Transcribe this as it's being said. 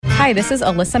Hi, this is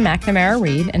Alyssa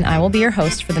McNamara-Reed, and I will be your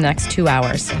host for the next 2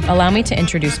 hours. Allow me to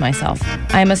introduce myself.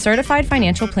 I am a certified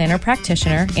financial planner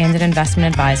practitioner and an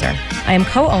investment advisor. I am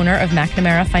co-owner of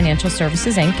McNamara Financial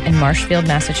Services, Inc. in Marshfield,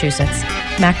 Massachusetts.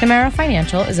 McNamara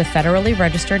Financial is a federally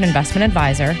registered investment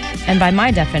advisor, and by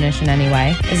my definition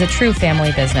anyway, is a true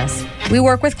family business. We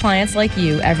work with clients like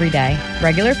you every day,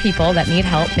 regular people that need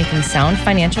help making sound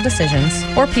financial decisions,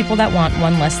 or people that want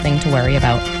one less thing to worry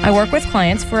about. I work with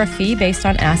clients for a fee based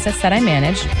on assets that I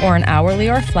manage, or an hourly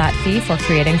or flat fee for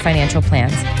creating financial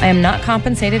plans. I am not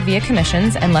compensated via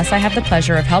commissions unless I have the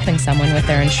pleasure of helping someone with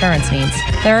their insurance needs.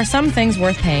 There are some things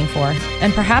worth paying for,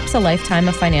 and perhaps a lifetime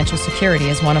of financial security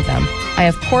is one of them. I,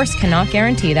 of course, cannot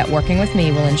guarantee that working with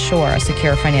me will ensure a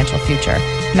secure financial future.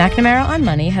 McNamara on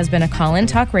Money has been a call-in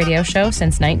talk radio show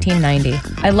since 1990.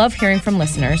 I love hearing from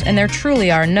listeners, and there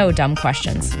truly are no dumb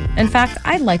questions. In fact,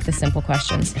 I like the simple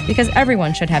questions, because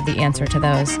everyone should have the answer to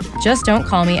those. Just don't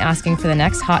call me asking for the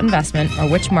next hot investment or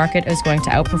which market is going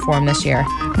to outperform this year.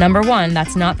 Number one,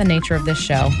 that's not the nature of this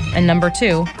show. And number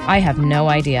two, I have no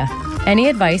idea. Any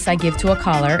advice I give to a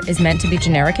caller is meant to be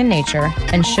generic in nature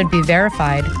and should be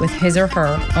verified with his or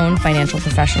her own financial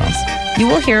professionals. You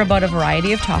will hear about a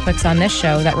variety of topics on this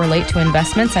show that relate to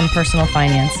investments and personal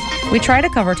finance. We try to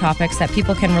cover topics that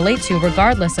people can relate to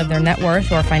regardless of their net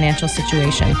worth or financial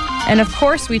situation. And of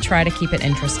course, we try to keep it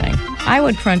interesting. I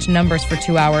would crunch numbers for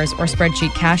 2 hours or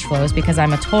spreadsheet cash flows because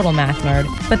I'm a total math nerd,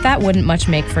 but that wouldn't much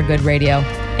make for good radio.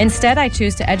 Instead, I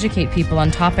choose to educate people on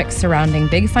topics surrounding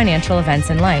big financial events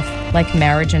in life, like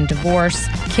marriage and divorce,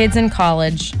 kids in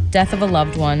college, death of a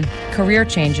loved one, career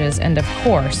changes, and of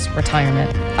course,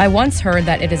 retirement. I once heard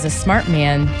that it is a smart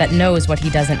man that knows what he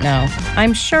doesn't know.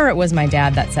 I'm sure it was my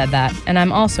dad that said that, and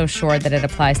I'm also sure that it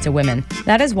applies to women.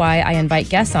 That is why I invite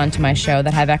guests onto my show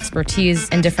that have expertise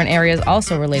in different areas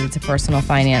also related to personal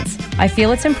finance. I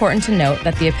feel it's important to note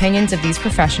that the opinions of these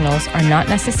professionals are not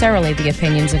necessarily the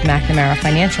opinions of McNamara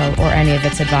Financial or any of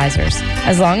its advisors.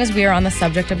 As long as we are on the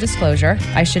subject of disclosure,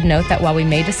 I should note that while we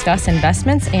may discuss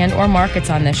investments and or markets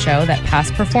on this show, that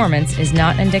past performance is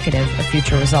not indicative of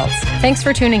future results. Thanks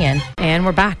for tuning in. And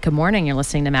we're back. Good morning. You're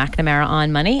listening to McNamara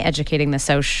on Money, educating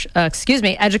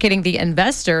the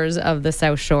investors of the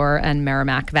South Shore and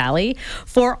Merrimack Valley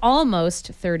for almost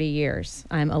 30 years.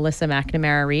 I'm Alyssa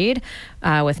McNamara-Reed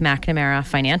with McNamara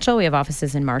Financial. We have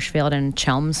offices in Marshfield and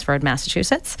Chelmsford,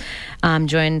 Massachusetts. I'm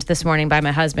joined this morning by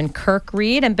my husband, Kirk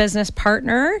Reed, and business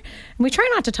partner. And we try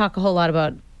not to talk a whole lot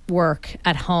about work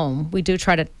at home. We do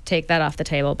try to take that off the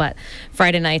table, but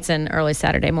Friday nights and early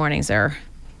Saturday mornings are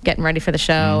getting ready for the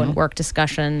show and work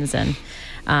discussions, and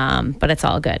but it's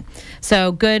all good.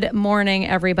 So good morning,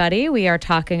 everybody. We are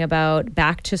talking about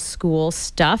back to school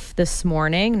stuff this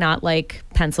morning, not like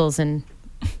pencils and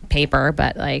paper,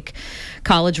 but like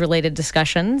college related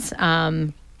discussions.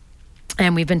 And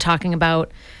we've been talking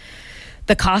about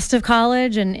the cost of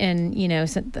college and you know,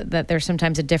 that there's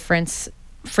sometimes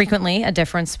frequently a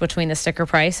difference between the sticker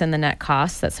price and the net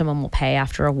cost that someone will pay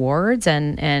after awards,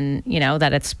 and you know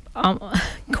that it's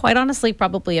quite honestly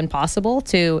probably impossible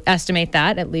to estimate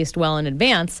that at least well in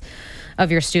advance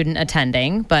of your student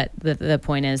attending, but the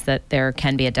point is that there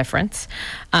can be a difference.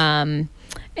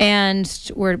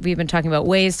 And we've been talking about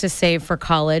ways to save for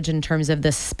college in terms of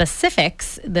the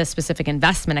specific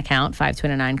investment account,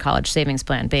 529 college savings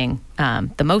plan being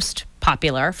the most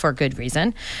popular for good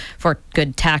reason, for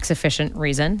good tax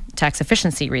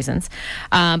efficiency reasons.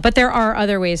 But there are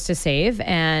other ways to save,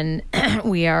 and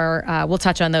we'll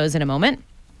touch on those in a moment.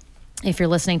 If you're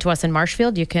listening to us in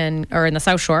Marshfield, or in the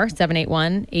South Shore,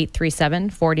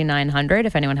 781-837-4900,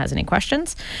 if anyone has any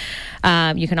questions.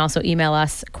 You can also email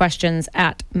us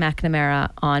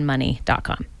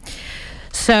questions@McNamaraOnMoney.com.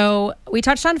 So we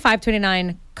touched on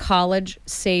 529 college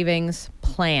savings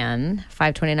plan,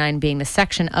 529 being the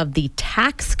section of the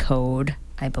tax code,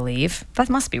 I believe. That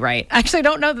must be right. Actually, I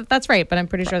don't know that that's right, but I'm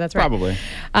pretty sure that's right. Probably.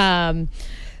 But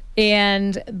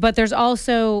there's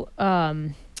also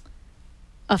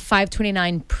a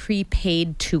 529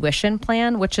 prepaid tuition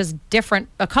plan, which is different.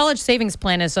 A college savings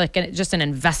plan is like just an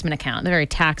investment account, a very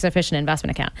tax efficient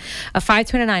investment account. A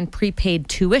 529 prepaid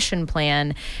tuition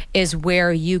plan is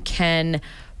where you can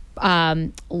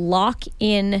lock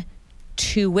in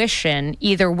tuition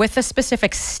either with a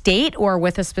specific state or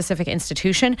with a specific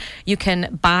institution. You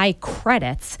can buy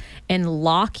credits and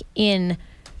lock in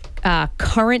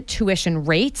current tuition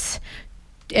rates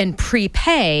and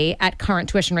prepay at current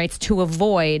tuition rates to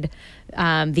avoid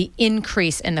the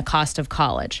increase in the cost of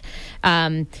college.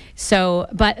 But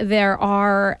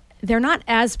they're not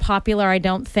as popular, I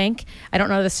don't think. I don't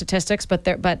know the statistics, but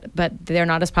they're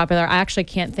not as popular. I actually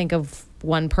can't think of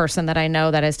one person that I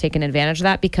know that has taken advantage of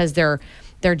that because they're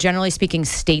They're generally speaking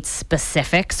state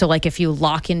specific. So like if you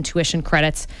lock in tuition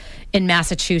credits in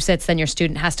Massachusetts, then your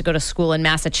student has to go to school in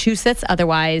Massachusetts.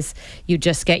 Otherwise, you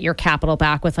just get your capital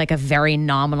back with like a very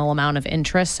nominal amount of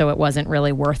interest. So it wasn't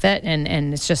really worth it.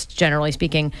 And it's just generally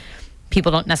speaking,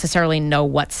 people don't necessarily know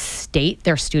what state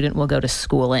their student will go to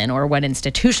school in or what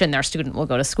institution their student will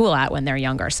go to school at when they're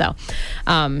younger. So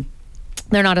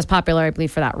they're not as popular, I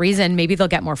believe, for that reason. Maybe they'll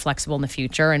get more flexible in the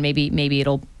future, and maybe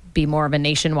it'll be more of a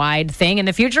nationwide thing in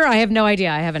the future. I have no idea.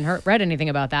 I haven't read anything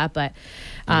about that, but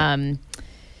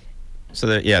so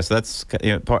that's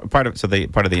part of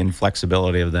the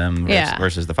inflexibility of them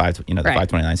versus the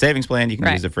 529 savings plan. You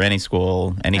can use it for any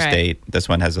school, any state. This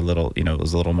one has a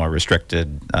little more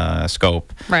restricted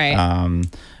scope. Right.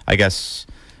 I guess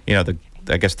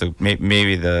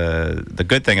maybe the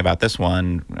good thing about this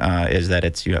one is that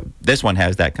it's this one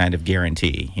has that kind of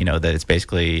guarantee. That it's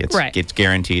basically it's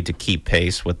guaranteed to keep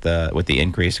pace with the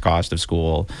increased cost of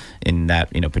school in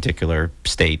that particular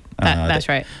state. That's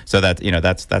right. So that's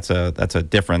a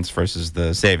difference versus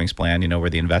the savings plan. Where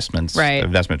the investment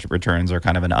returns are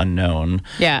kind of an unknown.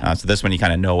 Yeah. So this one you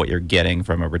kind of know what you're getting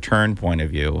from a return point of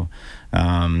view.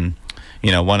 One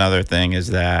other thing is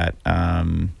that.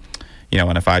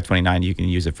 On a 529, you can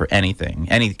use it for anything,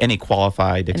 any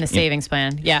qualified. In the savings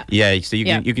plan, yeah. Yeah, so you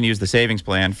can use the savings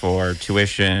plan for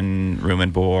tuition, room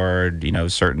and board,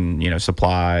 certain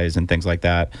supplies and things like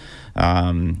that.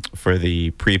 For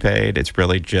the prepaid, it's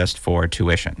really just for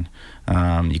tuition.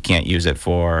 You can't use it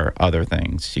for other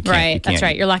things. That's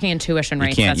right. You're locking in tuition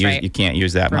rates. You can't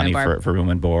use that money for room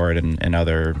and board and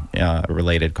other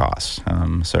related costs.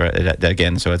 So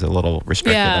it's a little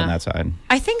restricted on that side.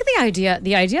 I think the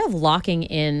idea of locking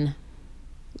in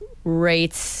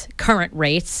current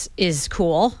rates is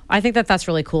cool. I think that's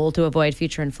really cool to avoid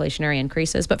future inflationary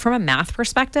increases. But from a math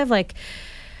perspective, like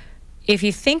if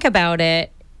you think about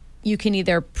it, you can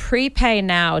either prepay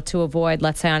now to avoid,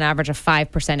 let's say on average, a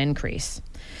 5% increase,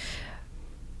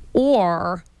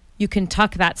 or you can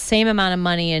tuck that same amount of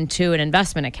money into an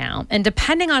investment account. And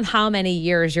depending on how many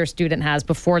years your student has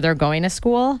before they're going to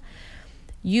school,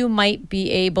 you might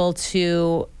be able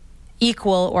to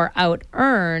equal or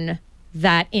out-earn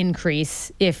that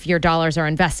increase if your dollars are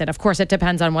invested. Of course, it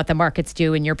depends on what the markets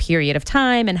do in your period of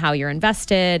time and how you're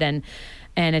invested, and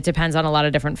it depends on a lot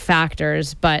of different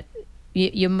factors, but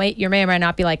you may or may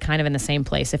not be like kind of in the same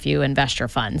place if you invest your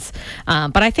funds.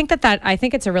 But I think I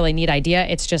think it's a really neat idea.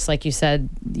 It's just like you said,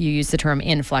 you use the term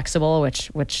inflexible,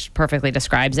 which perfectly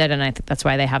describes it. And I think that's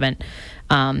why they haven't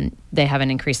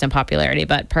increased in popularity,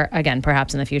 but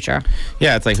perhaps in the future.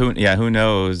 Yeah. It's like, who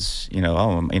knows,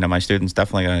 my student's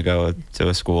definitely going to go to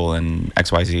a school in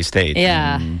XYZ state.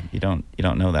 Yeah. And you don't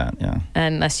know that. Yeah.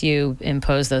 Unless you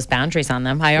impose those boundaries on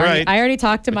them. I already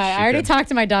talked to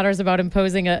my daughters about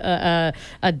imposing a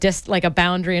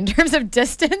boundary in terms of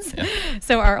distance. Yeah.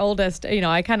 So our oldest, I'm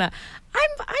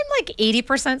like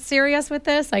 80% serious with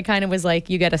this. I kind of was like,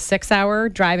 you get a 6-hour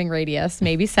driving radius,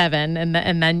 maybe 7,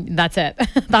 and then that's it.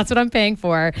 That's what I'm paying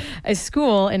for, a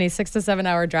school in a 6 to 7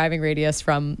 hour driving radius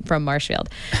from Marshfield.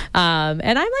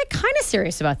 And I'm like kind of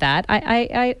serious about that.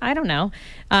 I don't know.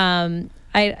 Not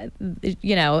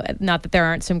that there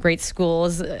aren't some great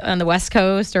schools on the West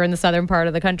Coast or in the southern part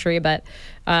of the country, but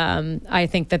I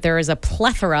think that there is a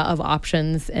plethora of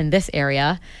options in this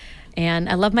area. And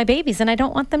I love my babies, and I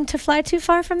don't want them to fly too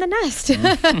far from the nest.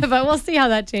 But we'll see how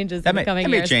that changes in the coming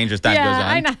years. That may change as time goes on.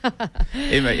 I know.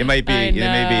 It might be.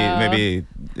 Maybe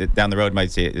down the road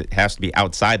might say it has to be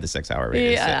outside the 6-hour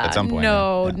radius at some point.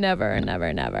 No, never.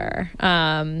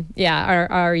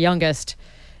 Our youngest.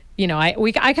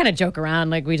 I kind of joke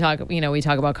around, like we talk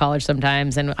about college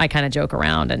sometimes, and I kind of joke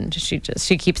around, and she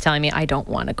keeps telling me, I don't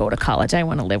want to go to college. I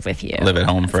want to live with you. Live at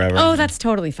home forever. Oh, that's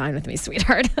totally fine with me,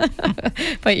 sweetheart.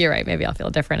 But you're right. Maybe I'll feel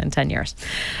different in 10 years.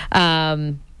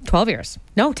 12 years.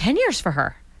 No, 10 years for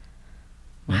her.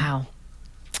 Wow.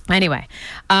 Anyway,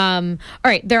 all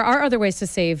right. There are other ways to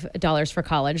save dollars for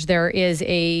college.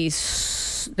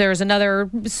 There's another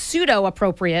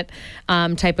pseudo-appropriate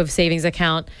type of savings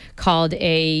account called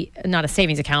not a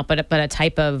savings account, but a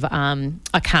type of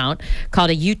account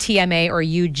called a UTMA or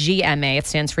UGMA. It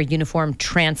stands for Uniform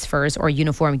Transfers or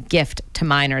Uniform Gift to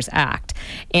Minors Act.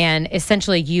 And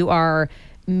essentially you are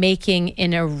making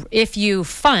if you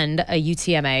fund a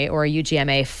UTMA or a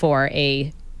UGMA for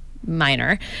a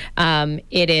minor,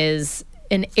 it is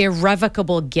an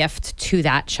irrevocable gift to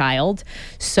that child.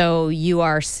 So you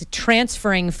are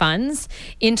transferring funds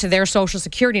into their social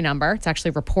security number. It's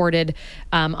actually reported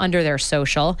under their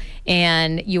social.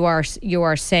 And you are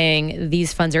saying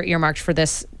these funds are earmarked for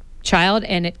this child,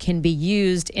 and it can be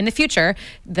used in the future.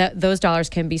 Those dollars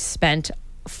can be spent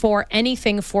for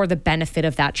anything for the benefit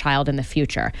of that child in the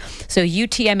future. So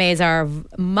UTMAs are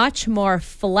much more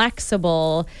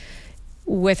flexible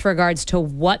with regards to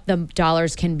what the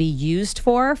dollars can be used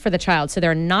for the child. So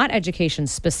they're not education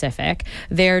specific,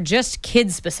 they're just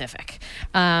kid specific.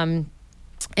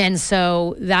 And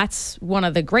so that's one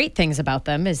of the great things about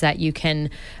them, is that you can,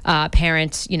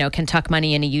 parents, can tuck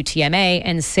money in a UTMA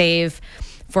and save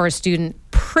for a student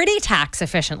pretty tax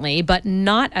efficiently, but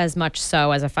not as much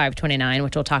so as a 529,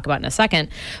 which we'll talk about in a second.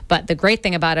 But the great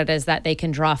thing about it is that they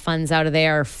can draw funds out of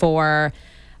there for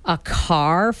a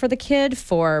car for the kid,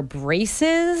 for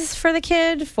braces for the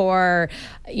kid, for,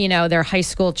 their high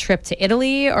school trip to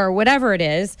Italy or whatever it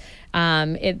is.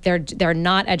 They're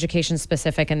not education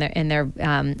specific, and they're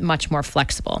much more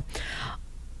flexible.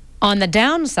 On the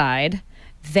downside,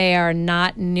 they are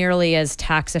not nearly as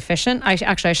tax efficient. I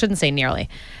shouldn't say nearly.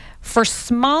 For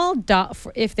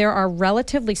if there are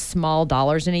relatively small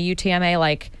dollars in a UTMA,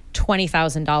 like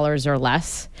 $20,000 or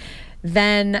less,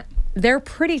 then they're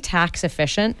pretty tax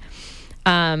efficient,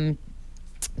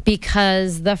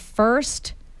 because the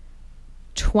first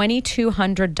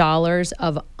 $2,200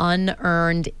 of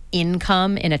unearned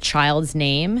income in a child's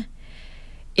name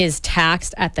is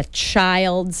taxed at the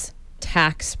child's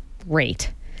tax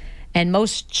rate. And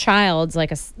most children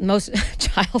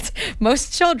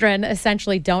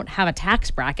essentially don't have a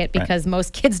tax bracket, because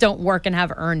most kids don't work and have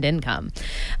earned income.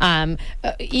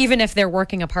 Even if they're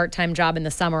working a part-time job in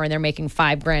the summer and they're making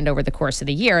 $5,000 over the course of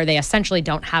the year, they essentially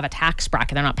don't have a tax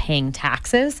bracket. They're not paying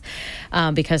taxes,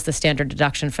 because the standard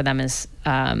deduction for them is,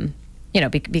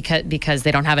 because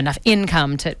they don't have enough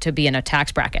income to be in a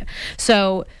tax bracket.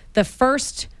 So the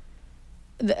first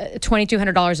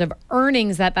 $2,200 of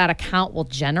earnings that account will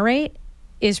generate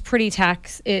is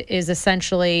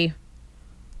essentially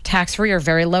tax-free or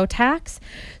very low tax.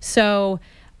 So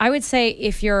I would say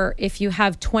if you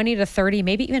have $20,000 to $30,000,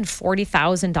 maybe even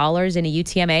 $40,000 in a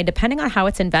UTMA, depending on how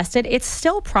it's invested, it's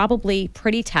still probably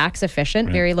pretty tax efficient,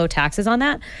 very low taxes on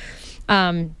that.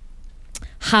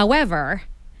 However,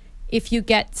 if you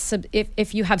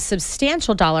have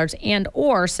substantial dollars and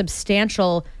or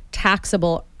substantial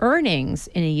taxable earnings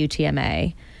in a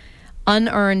UTMA,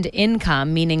 unearned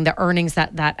income, meaning the earnings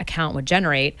that account would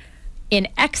generate, in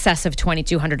excess of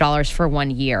 $2,200 for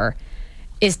 1 year,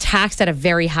 is taxed at a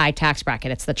very high tax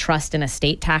bracket. It's the trust and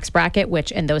estate tax bracket,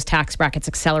 and those tax brackets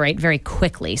accelerate very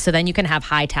quickly. So then you can have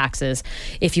high taxes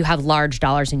if you have large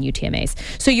dollars in UTMAs.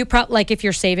 So if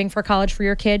you're saving for college for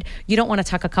your kid, you don't want to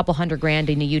tuck a couple $100,000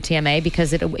 in a UTMA,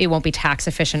 because it won't be tax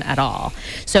efficient at all.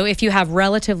 So if you have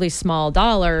relatively small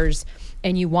dollars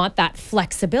and you want that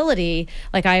flexibility,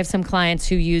 like I have some clients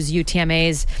who use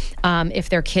UTMAs if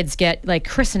their kids get like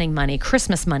christening money,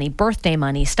 Christmas money, birthday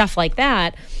money, stuff like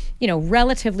that,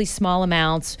 relatively small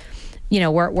amounts.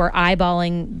 We're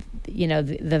eyeballing,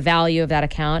 the value of that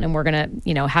account, and we're going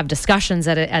to, have discussions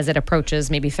as it approaches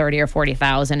maybe 30 or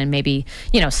 40,000, and maybe,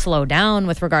 slow down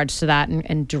with regards to that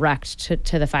and direct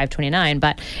to the 529.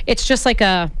 But it's just like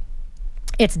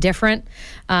it's different.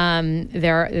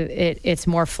 It's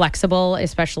more flexible,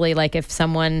 especially like if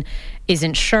someone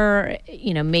isn't sure,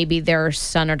 maybe their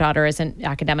son or daughter isn't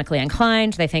academically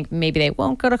inclined. They think maybe they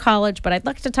won't go to college, but I'd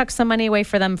like to tuck some money away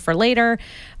for them for later.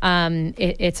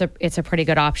 It's a pretty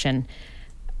good option.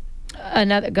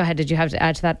 Go ahead. Did you have to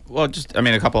add to that? Well,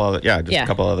 a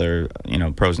couple other,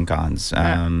 pros and cons.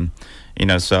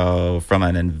 So from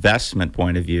an investment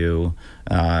point of view,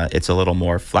 it's a little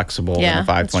more flexible than a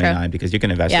 529, because you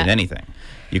can invest in anything.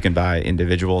 You can buy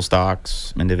individual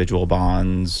stocks, individual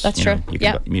bonds. That's true. You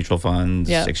can buy mutual funds,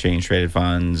 exchange traded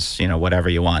funds, whatever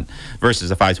you want.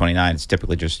 Versus a 529, it's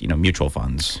typically just, mutual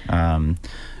funds. At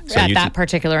that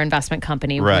particular investment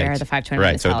company where the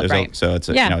 529 is held, right? So it's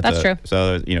that's true.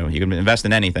 So you can invest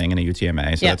in anything in a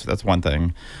UTMA. So that's one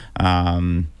thing.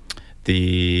 Like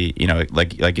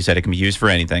you said, it can be used for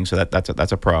anything. So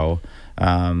that's a pro.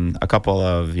 A couple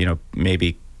of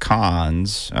maybe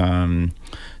cons.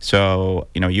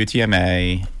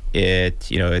 UTMA,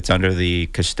 it's under the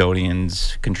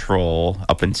custodian's control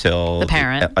up until the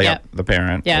parent, the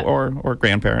parent or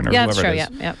grandparent or whoever it is,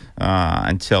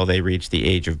 until they reach the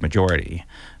age of majority.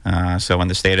 So in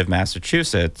the state of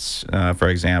Massachusetts, for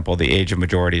example, the age of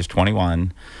majority is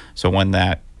 21. So when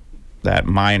that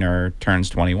minor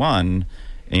turns 21,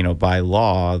 by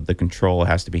law, the control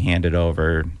has to be handed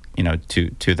over,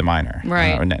 to the minor.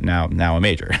 Right. Now a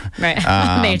major. Right.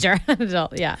 Major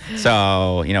adult. Yeah.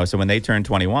 So, so when they turn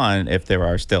 21, if there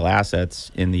are still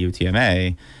assets in the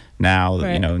UTMA, now,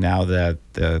 now that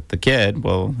the kid,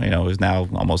 who's now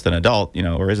almost an adult,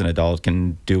 or is an adult,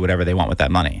 can do whatever they want with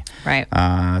that money. Right.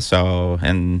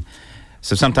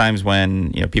 So sometimes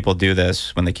when people do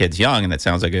this when the kid's young, and that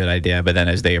sounds like a good idea, but then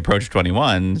as they approach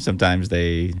 21, sometimes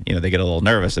they they get a little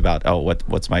nervous about, oh,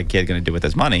 what's my kid going to do with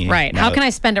this money? Right. How can I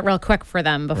spend it real quick for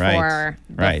them before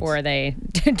Right. they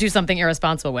do something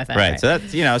irresponsible with it? Right. So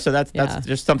that's that's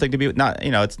just something to be not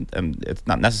it's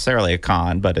not necessarily a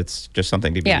con, but it's just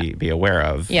something to be aware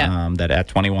of. Yeah. That at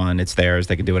 21 it's theirs.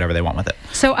 They can do whatever they want with it.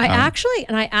 So I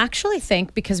actually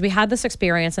think, because we had this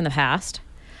experience in the past,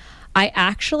 I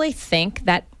actually think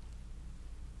that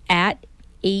at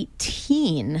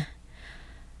 18,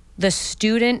 the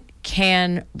student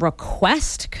can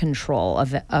request control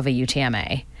of a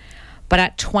UTMA, but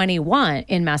at 21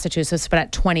 in Massachusetts,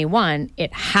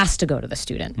 it has to go to the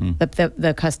student.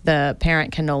 The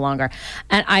parent can no longer.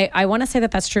 And I want to say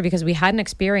that that's true because we had an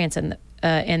experience in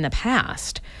the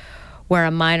past where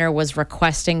a minor was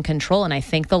requesting control, and I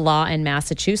think the law in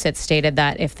Massachusetts stated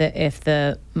that if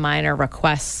the minor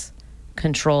requests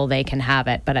control, they can have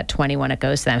it, but at 21 it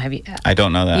goes to them. Have you? I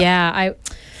don't know that. Yeah,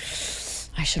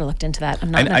 I should have looked into that. I'm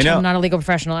not a legal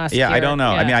professional. I don't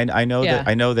know. Yeah. I mean,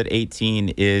 I know that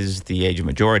 18 is the age of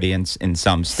majority in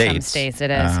some states. Some states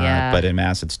it is, but in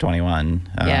Mass it's 21.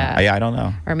 I don't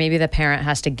know. Or maybe the parent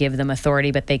has to give them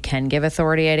authority, but they can give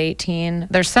authority at 18.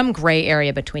 There's some gray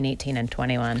area between 18 and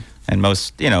 21. And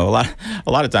most, a lot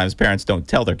of times parents don't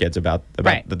tell their kids about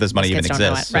that this money even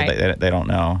exists. So they don't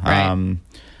know. Right.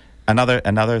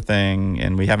 Another thing,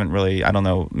 and we haven't really, I don't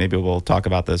know, maybe we'll talk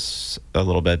about this a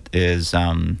little bit, is,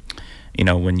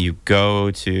 when you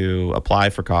go to apply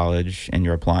for college and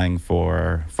you're applying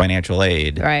for financial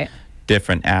aid, right,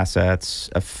 different assets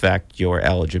affect your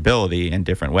eligibility in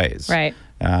different ways. Right.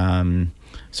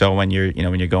 So when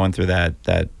you're going through that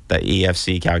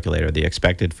EFC calculator, the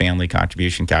expected family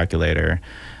contribution calculator,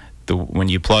 when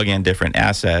you plug in different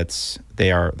assets,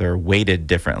 they're weighted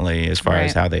differently as far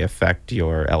as how they affect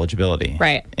your eligibility.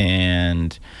 Right.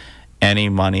 And any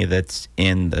money that's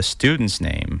in the student's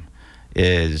name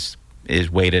is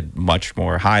weighted much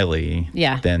more highly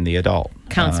than the adult.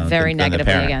 Counts very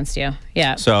negatively against you.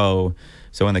 Yeah.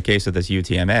 So in the case of this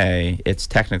UTMA, it's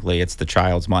the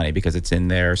child's money because it's in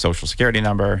their social security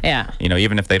number. Yeah.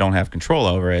 Even if they don't have control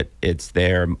over it, it's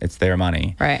their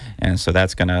money. Right. And so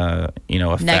that's going to,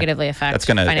 negatively affect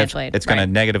financial aid. It's going to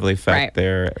negatively affect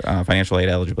their financial aid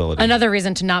eligibility. Another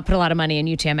reason to not put a lot of money in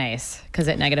UTMAs because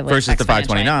it negatively versus affects the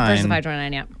 529. Versus the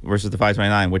 529, yeah. Versus the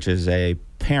 529, which is a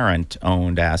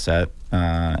parent-owned asset,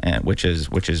 and which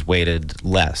is weighted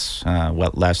less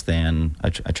than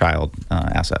a child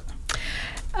asset.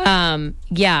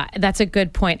 Yeah, that's a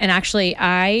good point. And actually,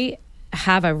 I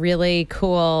have a really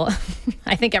cool,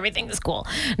 I think everything is cool.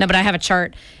 No, but I have a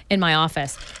chart in my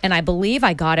office, and I believe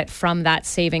I got it from that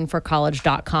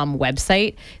savingforcollege.com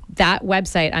website. That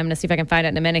website, I'm going to see if I can find it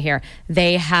in a minute here.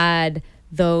 They had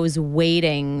those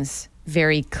weightings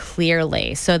very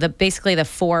clearly. So basically the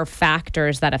four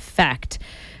factors that affect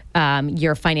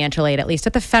your financial aid, at least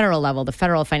at the federal level, the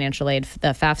federal financial aid, the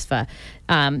FAFSA,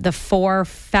 the four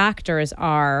factors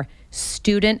are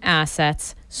student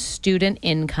assets, student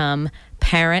income,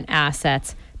 parent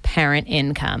assets, parent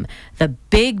income. The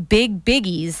big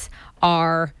biggies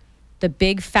are the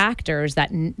big factors that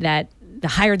the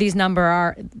higher these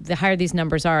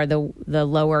numbers are, the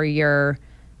lower your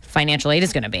financial aid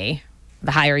is going to be,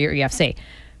 the higher your EFC.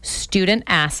 Student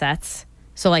assets.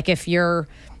 So like if your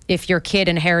kid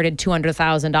inherited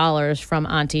 $200,000 from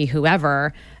auntie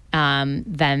whoever,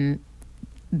 then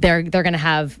they're probably going to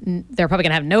have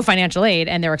no financial aid,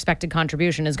 and their expected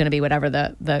contribution is going to be whatever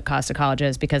the cost of college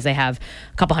is because they have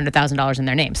a couple $100,000 in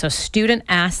their name. So student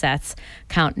assets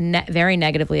count very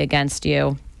negatively against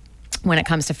you when it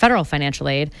comes to federal financial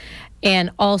aid,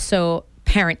 and also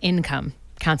parent income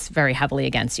counts very heavily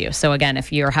against you. So again,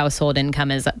 if your household income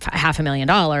is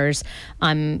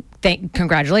 $500,000,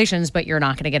 congratulations, but you're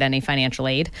not going to get any financial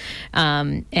aid.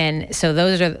 And so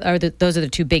those are the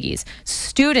two biggies.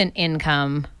 Student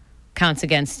income counts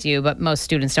against you, but most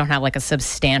students don't have like a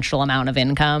substantial amount of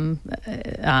income.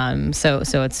 So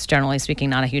it's generally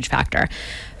speaking not a huge factor.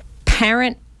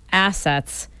 Parent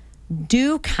assets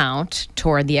do count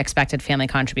toward the expected family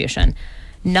contribution.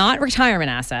 Not retirement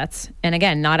assets, and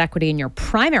again, not equity in your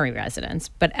primary residence,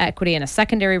 but equity in a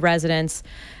secondary residence,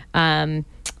 and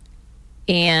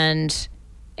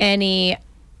any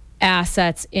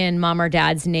assets in mom or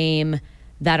dad's name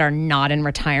that are not in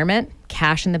retirement,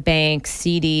 cash in the bank,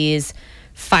 CDs,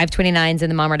 529s in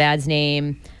the mom or dad's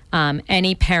name.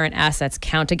 Any parent assets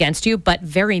count against you, but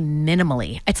very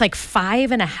minimally. It's like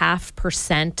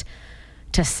 5.5%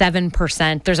 to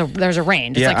 7%. There's a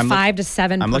range. It's 5 to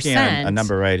 7%. I'm looking at a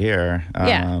number right here,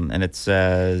 and it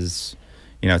says,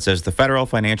 It says the federal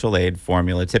financial aid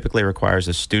formula typically requires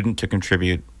a student to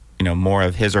contribute more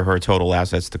of his or her total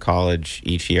assets to college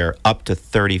each year, up to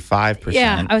 35%.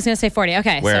 Yeah, I was going to say 40.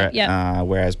 Okay.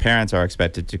 Whereas parents are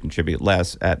expected to contribute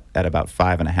less at about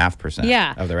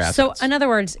 5.5% of their assets. So in other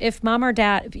words, if mom or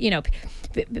dad,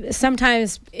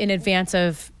 sometimes in advance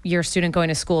of your student going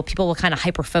to school, people will kind of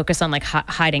hyper focus on like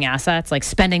hiding assets, like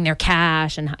spending their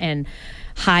cash and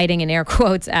hiding in air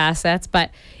quotes assets.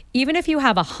 But even if you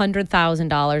have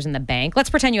 $100,000 in the bank, let's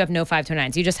pretend you have no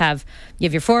 529s. You have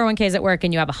your 401ks at work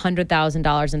and you have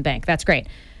 $100,000 in bank. That's great.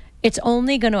 It's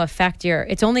only going to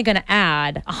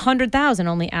add $100,000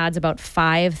 only adds about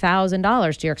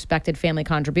 $5,000 to your expected family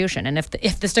contribution. And if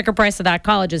the sticker price of that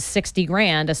college is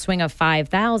 $60,000, a swing of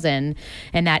 $5,000,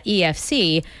 and that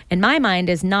EFC, in my mind,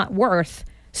 is not worth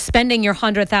spending your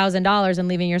 $100,000 and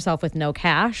leaving yourself with no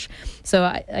cash. So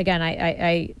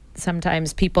I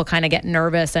sometimes people kind of get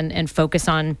nervous and focus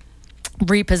on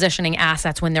repositioning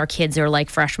assets when their kids are like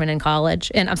freshmen in college,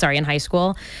 in high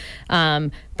school.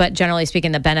 But generally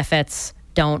speaking, the benefits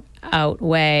don't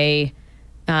outweigh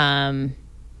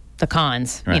the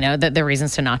cons, right. The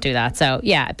reasons to not do that. So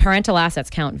yeah, parental assets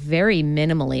count very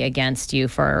minimally against you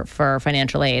for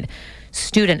financial aid.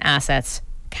 Student assets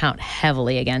count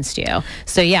heavily against you.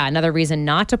 So yeah, another reason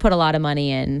not to put a lot of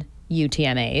money in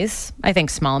UTMAs. I think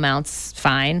small amounts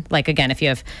fine. Like again, if you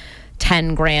have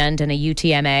 $10,000 in a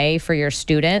UTMA for your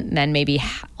student, then maybe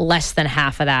less than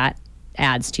half of that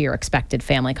adds to your expected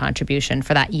family contribution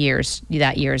for that year's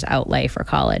outlay for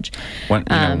college. One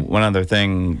other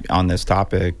thing on this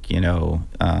topic,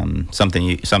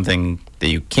 something that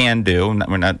you can do.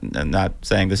 We're not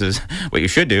saying this is what you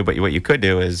should do, but what you could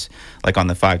do is, like on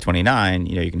the 529,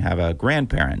 you can have a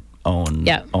grandparent own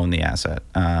the asset.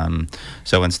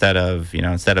 So instead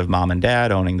of mom and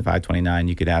dad owning the 529,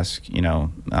 you could ask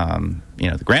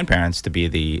the grandparents to be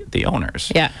the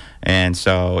owners. Yeah. And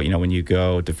so when you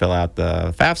go to fill out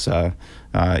the FAFSA,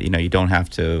 you don't have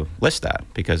to list that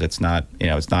because it's not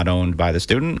owned by the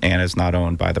student and it's not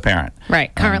owned by the parent.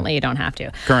 Right. Currently, you don't have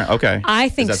to. Okay. I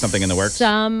think is that something in the works?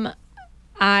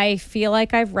 I feel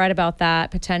like I've read about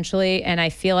that potentially, and I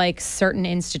feel like certain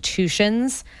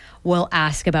institutions will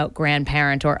ask about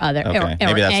grandparent or other or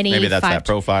maybe that's that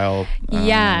profile.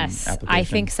 Yes, I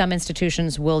think some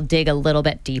institutions will dig a little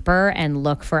bit deeper and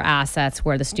look for assets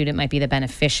where the student might be the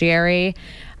beneficiary.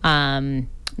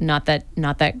 Not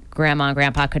that grandma and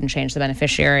grandpa couldn't change the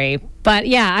beneficiary, but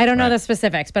yeah, I don't know the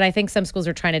specifics. But I think some schools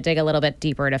are trying to dig a little bit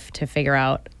deeper to figure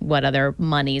out what other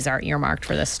monies are earmarked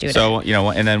for this student. So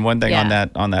and then one thing on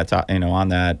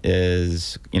that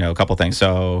is a couple things.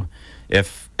 So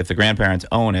if the grandparents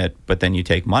own it, but then you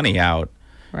take money out,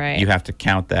 right, you have to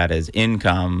count that as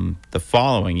income the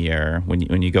following year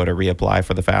when you go to reapply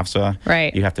for the FAFSA.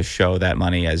 Right. You have to show that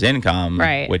money as income,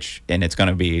 right, and it's going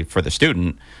to be for the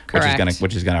student, correct,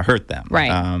 which is going to hurt them.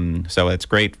 Right. So it's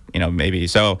great, maybe.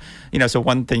 So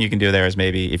one thing you can do there is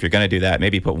maybe if you're going to do that,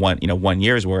 maybe put 1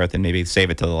 year's worth and maybe save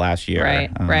it to the last year.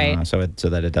 Right. So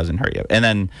that it doesn't hurt you. And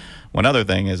then one other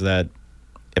thing is that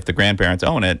if the grandparents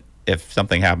own it, if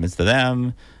something happens to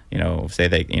them, say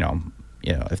they,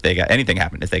 if they got anything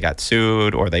happened, if they got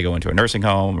sued or they go into a nursing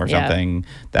home or something,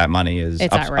 that money is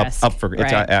at risk.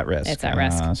 It's at risk. It's at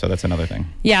risk. So that's another thing.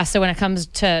 Yeah. So when it comes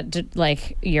to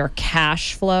like your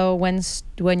cash flow when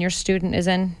your student is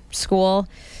in school,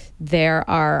 there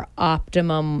are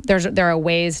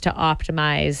ways to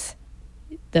optimize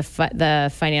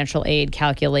the financial aid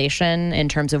calculation in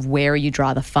terms of where you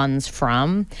draw the funds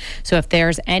from. So if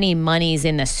there's any monies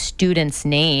in the student's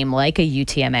name, like a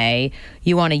UTMA,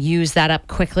 you want to use that up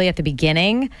quickly at the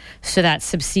beginning so that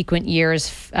subsequent years'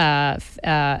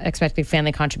 expected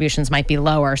family contributions might be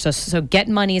lower. So get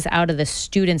monies out of the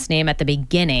student's name at the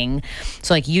beginning.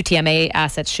 So like UTMA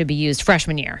assets should be used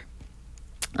freshman year,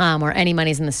 or any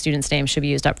monies in the student's name should be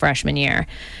used up freshman year.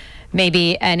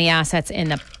 Maybe any assets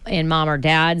in mom or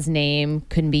dad's name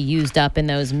can be used up in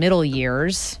those middle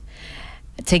years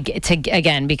to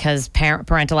again, because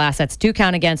parental assets do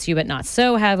count against you, but not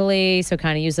so heavily. So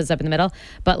kind of use those up in the middle.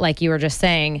 But like you were just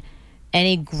saying,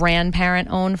 any grandparent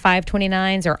owned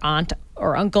 529s or aunt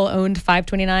or uncle owned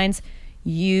 529s,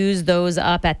 use those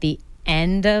up at the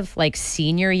end of like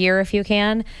senior year if you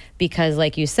can, because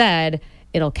like you said,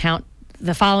 it'll count.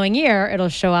 The following year, it'll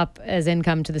show up as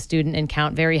income to the student and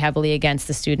count very heavily against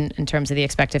the student in terms of the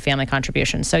expected family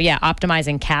contribution. So yeah,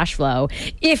 optimizing cash flow.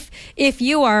 If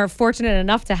you are fortunate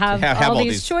enough to have all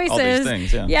these choices, all these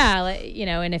things,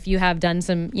 and if you have done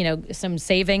some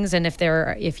savings, and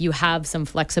if you have some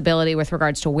flexibility with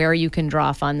regards to where you can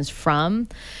draw funds from,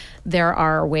 there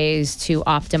are ways to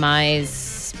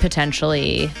optimize is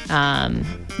potentially,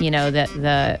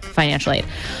 the financial aid.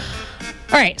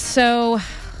 All right, so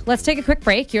let's take a quick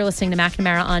break. You're listening to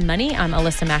McNamara on Money. I'm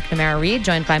Alyssa McNamara-Reid,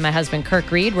 joined by my husband,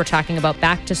 Kirk Reid. We're talking about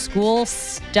back-to-school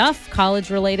stuff,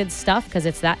 college-related stuff, because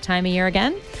it's that time of year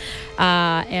again.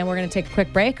 And we're going to take a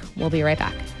quick break. We'll be right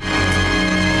back.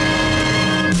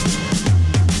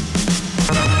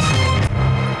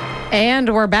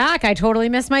 And we're back. I totally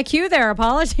missed my cue there.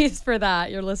 Apologies for that.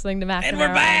 You're listening to McNamara And we're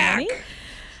back. on Money,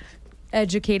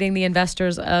 educating the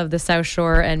investors of the South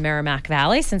Shore and Merrimack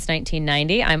Valley since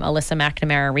 1990. I'm Alyssa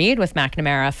McNamara-Reid with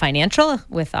McNamara Financial,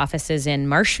 with offices in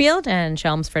Marshfield and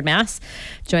Chelmsford, Mass.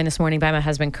 Joined this morning by my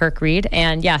husband, Kirk Reid.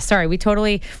 And yeah, sorry, we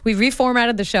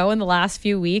reformatted the show in the last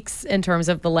few weeks in terms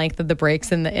of the length of the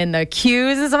breaks and the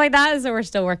cues and stuff like that. So we're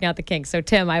still working out the kinks. So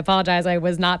Tim, I apologize. I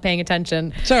was not paying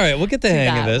attention. It's all right. We'll get the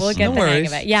hang of this. We'll get no the worries.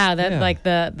 hang of it. Yeah,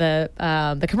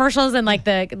 the commercials and like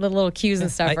the little cues and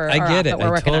stuff are I get it.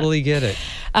 I totally get it.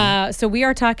 So we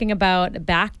are talking about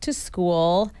back to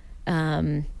school.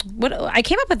 What I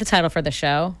came up with the title for the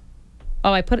show.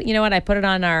 Oh, I put it on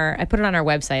our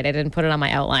website. I didn't put it on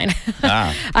my outline.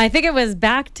 I think it was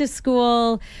back to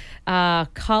school,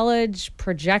 college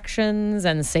projections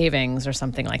and savings or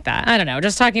something like that. I don't know.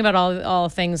 Just talking about all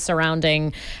things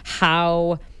surrounding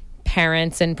how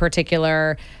parents in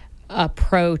particular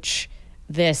approach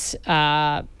this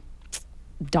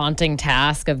daunting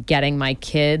task of getting my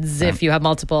kids, if you have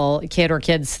multiple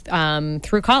kids,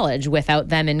 through college without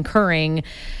them incurring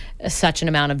such an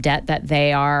amount of debt that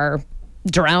they are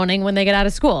drowning when they get out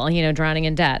of school, drowning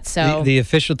in debt. So the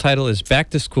official title is Back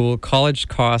to School, College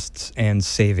Costs and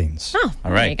Savings. Oh,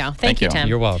 All right. There you go. Thank you, Tim.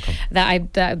 You're welcome.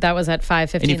 That was at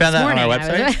 5:15 And you found this that on morning. our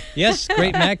website? Yes,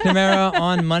 great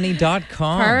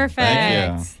McNamaraonmoney.com. Perfect.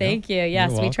 Thank Thank you.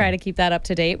 Yes, we try to keep that up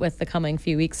to date with the coming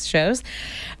few weeks' shows.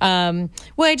 Well,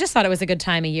 I just thought it was a good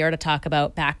time of year to talk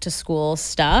about back to school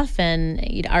stuff.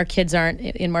 And our kids aren't,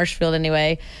 in Marshfield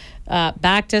anyway,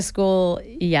 back to school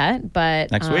yet,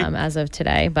 but next week. As of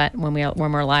today, but when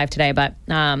we're live today, but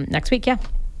next week, yeah.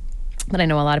 But I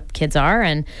know a lot of kids are,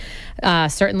 and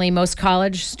certainly most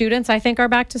college students, I think, are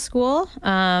back to school.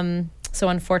 So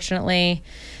unfortunately,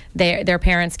 their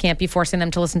parents can't be forcing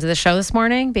them to listen to the show this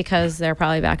morning because they're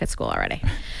probably back at school already.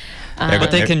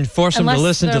 But they can force them to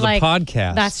listen to the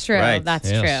podcast. That's true. Right. That's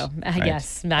Yes. true. Right.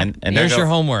 Yes. And There's your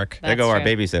homework. There go That's our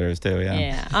true. babysitters too. Yeah.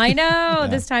 Yeah, I know.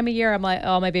 This time of year, I'm like,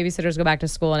 oh, my babysitters go back to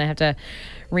school, and I have to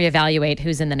reevaluate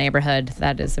who's in the neighborhood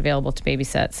that is available to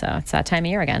babysit. So it's that time of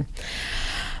year again.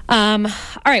 All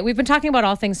right, we've been talking about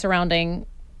all things surrounding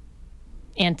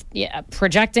and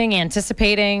projecting,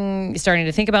 anticipating, starting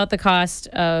to think about the cost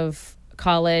of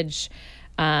college.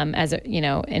 As it,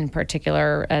 in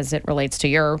particular, as it relates to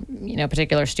your,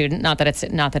 particular student. Not that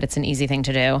it's an easy thing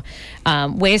to do.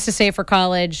 Ways to save for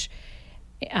college,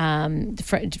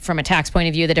 from a tax point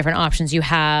of view, the different options you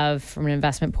have, from an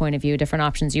investment point of view, different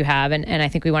options you have, and I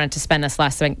think we wanted to spend this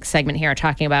last segment here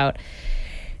talking about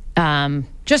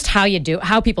just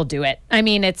how people do it. I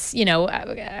mean, it's,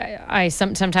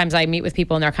 sometimes I meet with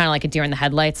people and they're kind of like a deer in the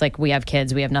headlights. Like, we have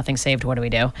kids, we have nothing saved. What do we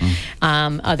do?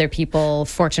 Other people,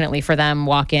 fortunately for them,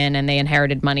 walk in and they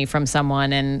inherited money from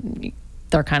someone, and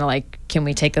they're kind of like, can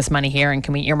we take this money here and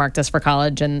can we earmark this for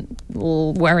college and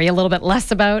worry a little bit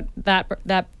less about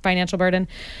that financial burden?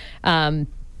 And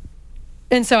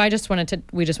so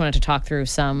we just wanted to talk through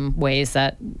some ways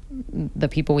that the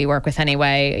people we work with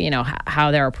anyway,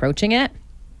 how they're approaching it.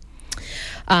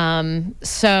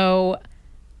 So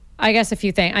I guess a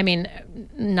few things. I mean,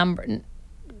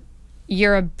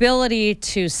 your ability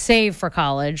to save for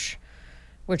college,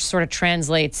 which sort of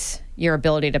translates your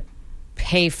ability to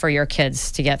pay for your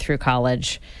kids to get through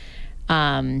college,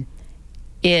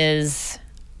 is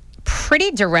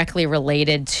pretty directly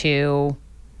related to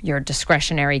your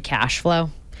discretionary cash flow.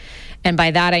 And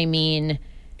by that, I mean...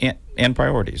 And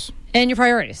priorities. And your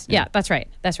priorities. Yeah, that's right.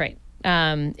 That's right.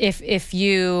 If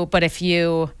you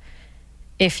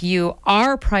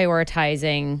are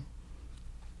prioritizing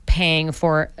paying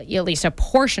for at least a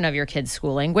portion of your kids'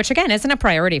 schooling, which again isn't a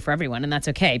priority for everyone, and that's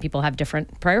okay. People have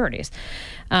different priorities.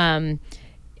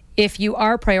 If you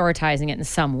are prioritizing it in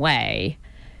some way,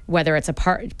 whether it's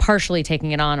partially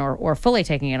taking it on or fully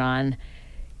taking it on,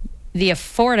 the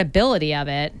affordability of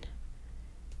it,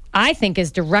 I think,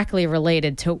 is directly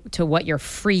related to what your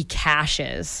free cash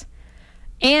is.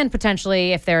 And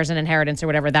potentially, if there's an inheritance or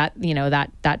whatever, that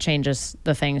changes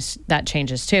the things, that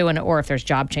changes too. And or if there's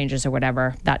job changes or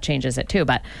whatever, that changes it too.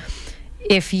 But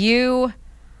if you,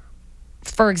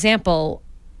 for example,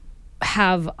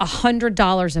 have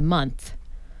 $100 a month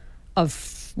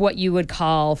of what you would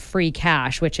call free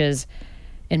cash, which is,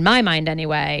 in my mind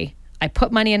anyway, I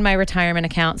put money in my retirement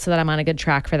account so that I'm on a good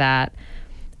track for that.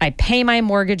 I pay my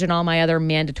mortgage and all my other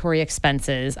mandatory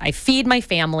expenses. I feed my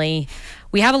family.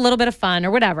 We have a little bit of fun or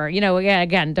whatever. Yeah,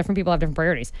 again, different people have different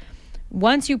priorities.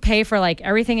 Once you pay for like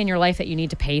everything in your life that you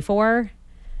need to pay for,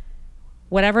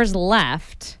 whatever's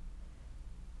left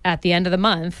at the end of the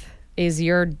month is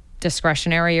your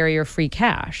discretionary or your free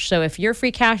cash. So if your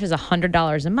free cash is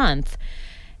 $100 a month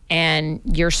and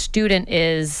your student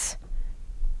is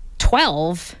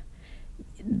 12,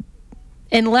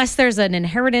 unless there's an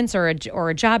inheritance or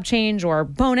a job change or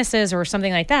bonuses or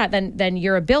something like that, then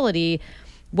your ability,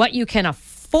 what you can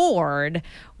afford,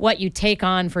 what you take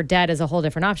on for debt is a whole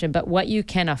different option, but what you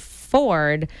can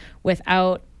afford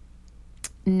without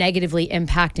negatively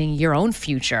impacting your own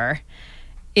future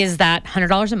is that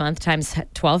 $100 a month times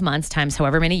 12 months times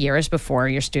however many years before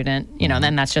your student, and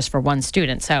then that's just for one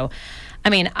student. So, I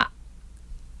mean,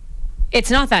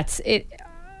 it's not that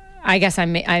I guess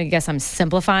I'm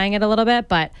simplifying it a little bit,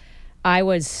 but I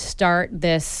would start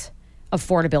this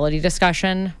affordability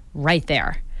discussion right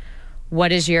there.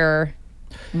 What is your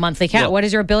monthly cash? What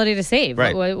is your ability to save?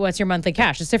 Right. What's your monthly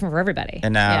cash? It's different for everybody.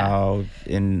 And now,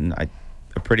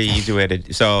 a pretty easy way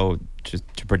to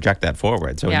project that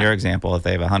forward. So in your example, if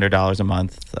they have $100 a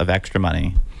month of extra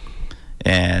money,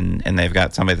 and they've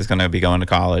got somebody that's going to be going to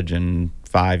college in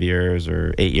 5 years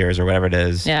or 8 years or whatever it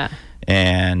is,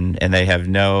 and they have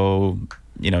no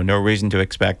reason to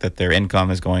expect that their income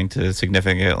is going to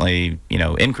significantly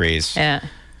increase. Yeah.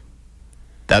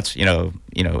 That's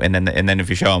and then if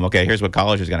you show them, okay, here's what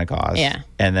college is going to cost,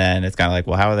 and then it's kind of like,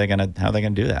 well, how are they going to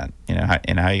do that?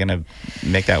 How are you going to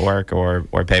make that work or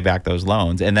pay back those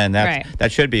loans? And then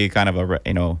that should be kind of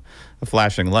a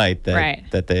flashing light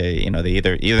that they they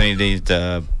either need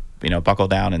to buckle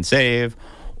down and save,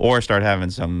 or start having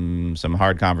some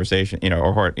hard conversation,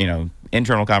 or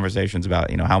internal conversations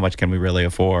about how much can we really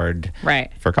afford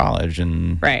for college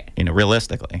and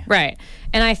realistically. Right.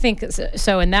 And I think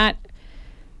so in that.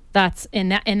 That's in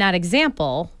that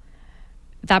example,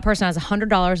 that person has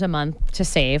 $100 a month to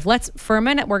save. For a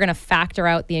minute, we're going to factor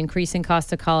out the increasing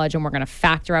cost of college, and we're going to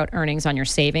factor out earnings on your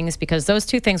savings, because those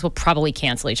two things will probably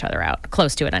cancel each other out,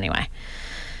 close to it anyway.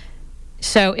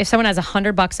 So if someone has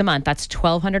 $100 a month, that's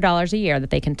 $1,200 a year that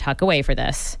they can tuck away for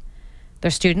this.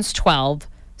 Their student's 12,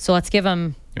 so let's give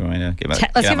them. You want me to give my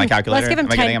calculator? Am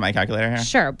I getting at my calculator here?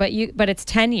 Sure, but it's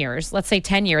 10 years. Let's say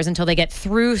 10 years until they get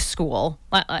through school.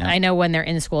 I know when they're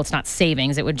in school, it's not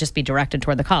savings. It would just be directed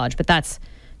toward the college, but that's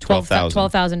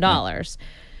 $12,000.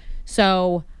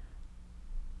 So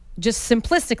just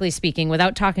simplistically speaking,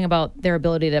 without talking about their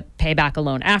ability to pay back a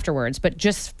loan afterwards, but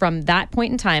just from that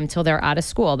point in time till they're out of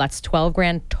school, that's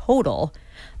 $12,000 total.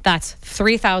 That's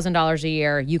 $3,000 a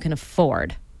year you can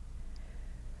afford.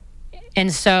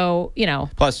 And so,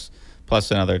 plus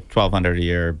another $1,200 a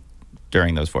year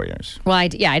during those 4 years. Well, I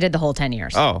did the whole 10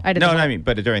 years. Oh, I mean,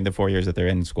 but during the 4 years that they're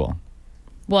in school.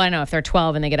 Well, I know if they're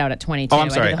 12 and they get out at 22. Oh, I'm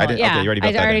sorry. Okay, you already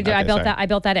built that in. I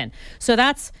built that in. So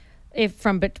that's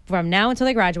from now until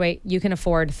they graduate, you can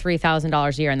afford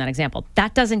 $3,000 a year in that example.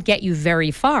 That doesn't get you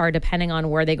very far, depending on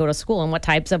where they go to school and what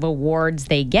types of awards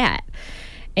they get.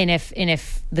 And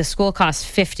if the school costs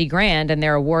 $50,000 and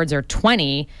their awards are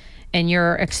 $20,000. And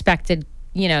your expected,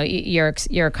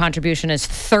 your contribution is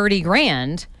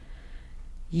 $30,000,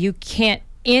 you can't,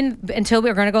 until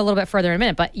we're going to go a little bit further in a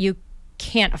minute, but you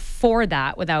can't afford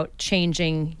that without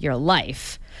changing your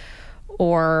life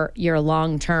or your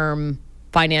long-term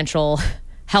financial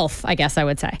health, I guess I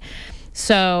would say.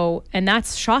 So, and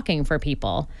that's shocking for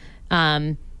people.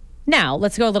 Now,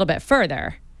 let's go a little bit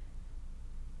further.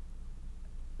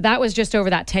 That was just over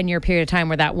that 10-year period of time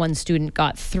where that one student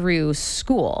got through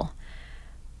school.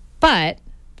 But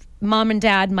mom and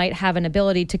dad might have an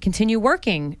ability to continue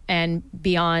working and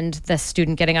beyond the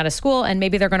student getting out of school, and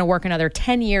maybe they're going to work another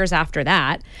 10 years after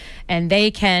that, and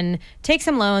they can take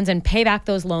some loans and pay back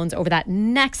those loans over that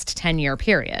next 10-year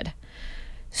period.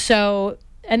 So,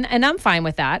 and I'm fine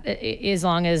with that, as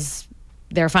long as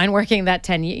they're fine working that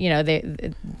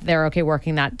 10, they're okay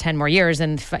working that 10 more years,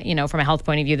 and from a health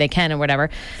point of view, they can or whatever.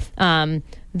 Then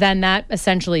that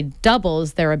essentially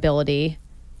doubles their ability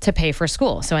to pay for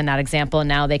school. So in that example,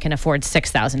 now they can afford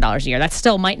 $6,000 a year. That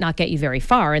still might not get you very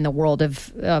far in the world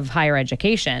of higher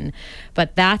education,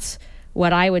 but that's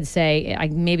what I would say,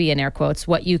 maybe in air quotes,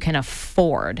 what you can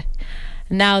afford.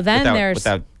 Now then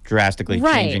without drastically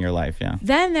changing your life, yeah.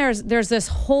 Then there's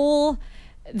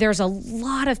a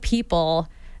lot of people,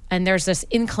 and there's this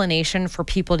inclination for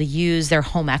people to use their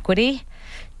home equity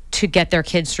to get their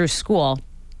kids through school.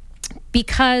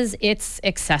 because it's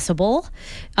accessible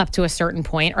up to a certain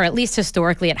point, or at least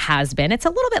historically it has been. It's a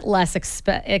little bit less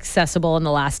accessible in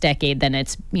the last decade than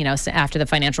it's, after the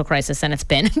financial crisis, and it's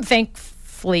been,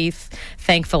 thankfully,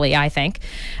 I think.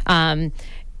 And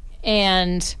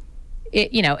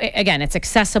again, it's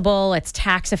accessible, it's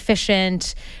tax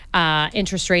efficient,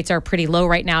 interest rates are pretty low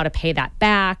right now to pay that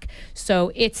back.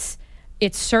 So it's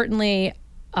certainly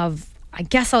I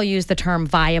guess I'll use the term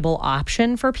viable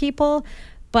option for people.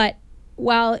 But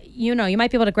while, you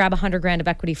might be able to grab $100,000 of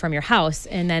equity from your house,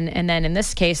 and then in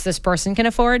this case, this person can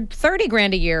afford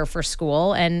 $30,000 a year for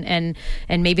school, and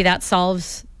maybe that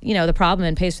solves, the problem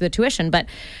and pays for the tuition. But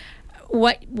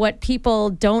what people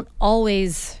don't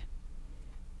always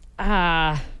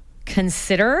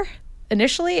consider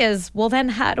initially is, well, then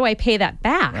how do I pay that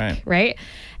back? Right?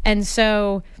 And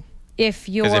so because if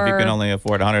you can only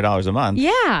afford $100 a month.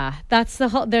 Yeah,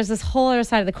 there's this whole other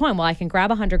side of the coin. Well, I can grab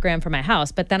 $100,000 for my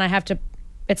house, but then I have to,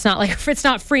 it's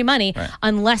not free money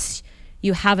unless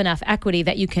you have enough equity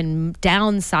that you can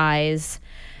downsize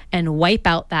and wipe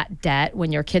out that debt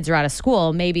when your kids are out of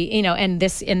school. Maybe, and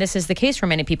this is the case for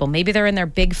many people. Maybe they're in their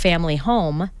big family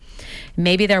home.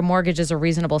 Maybe their mortgage is a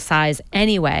reasonable size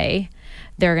anyway.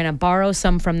 They're going to borrow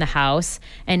some from the house.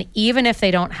 And even if they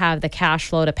don't have the cash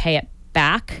flow to pay it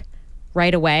back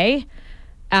right away,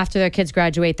 after their kids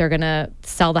graduate, they're going to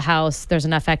sell the house. There's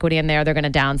enough equity in there. They're going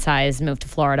to downsize, move to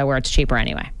Florida where it's cheaper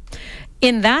anyway.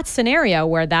 In that scenario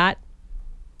where that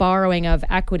borrowing of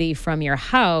equity from your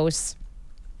house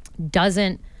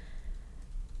doesn't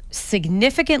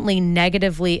significantly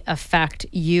negatively affect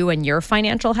you and your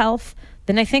financial health,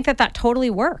 then I think that totally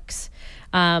works.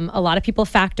 A lot of people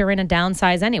factor in a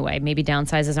downsize anyway. Maybe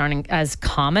downsizes aren't as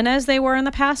common as they were in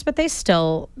the past, but they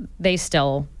still,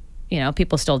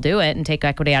 people still do it and take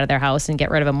equity out of their house and get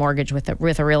rid of a mortgage with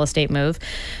a real estate move.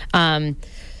 I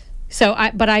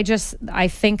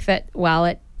think that while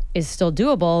it is still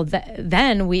doable,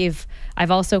 then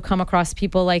I've also come across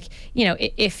people like,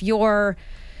 if your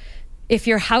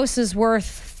house is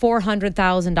worth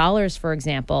 $400,000, for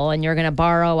example, and you're going to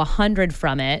borrow $100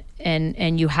 from it,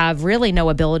 and you have really no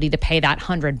ability to pay that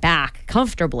 $100 back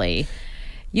comfortably,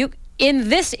 in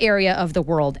this area of the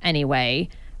world anyway,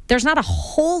 there's not a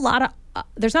whole lot of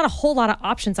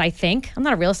options. I think, I'm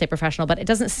not a real estate professional, but it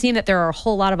doesn't seem that there are a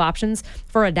whole lot of options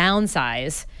for a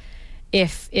downsize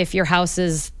if your house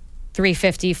is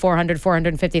 $350,000,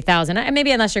 $400,000, $450,000,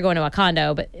 maybe unless you're going to a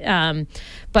condo, but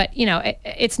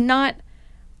it's not.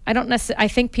 I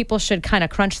think people should kind of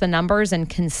crunch the numbers and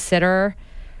consider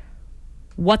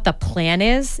what the plan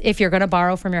is if you're going to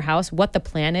borrow from your house. What the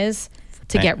plan is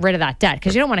to get rid of that debt,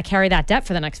 because you don't want to carry that debt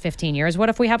for the next 15 years. What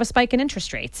if we have a spike in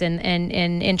interest rates and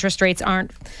interest rates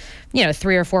aren't 3 or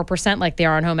 4% like they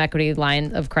are on home equity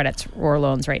line of credits or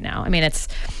loans right now? I mean,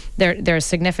 there's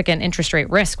significant interest rate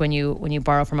risk when you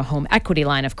borrow from a home equity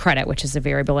line of credit, which is a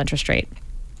variable interest rate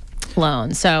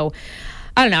loan. So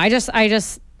I don't know.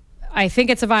 I think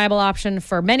it's a viable option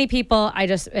for many people.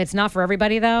 It's not for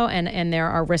everybody though, and there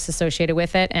are risks associated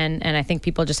with it. And I think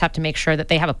people just have to make sure that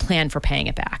they have a plan for paying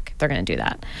it back. They're going to do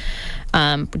that.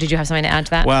 Did you have something to add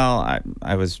to that? Well,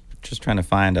 I was just trying to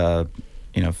find a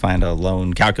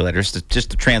loan calculator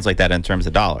just to translate that in terms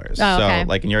of dollars. Oh, okay. So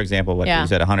like in your example, you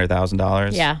said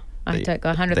 $100,000? Yeah. I took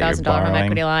a $100,000 home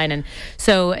equity line. And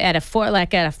so at a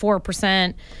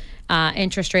 4%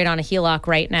 interest rate on a HELOC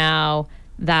right now,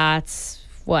 that's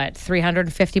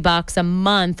 $350 a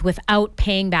month without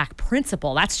paying back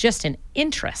principal. That's just an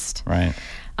interest. Right.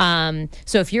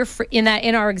 So if you're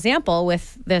in our example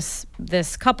with this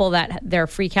couple that their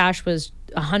free cash was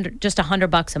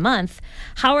 $100 a month,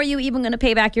 how are you even going to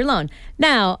pay back your loan?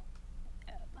 Now,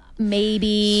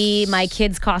 maybe my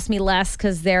kids cost me less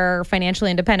because they're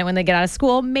financially independent when they get out of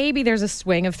school. Maybe there's a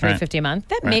swing of $350 a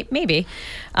month. Maybe.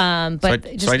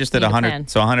 But so I just did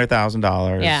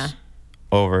 $100,000. Yeah.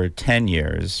 Over 10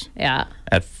 years. Yeah.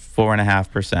 At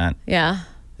 4.5%. Yeah.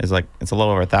 It's a little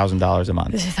over $1,000 a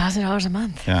month. It's $1,000 a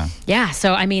month. Yeah. Yeah.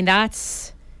 So I mean,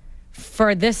 that's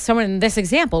for someone in this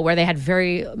example where they had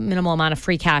very minimal amount of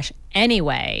free cash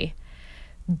anyway.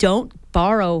 Don't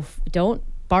borrow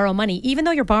money, even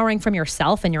though you're borrowing from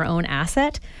yourself and your own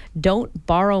asset. Don't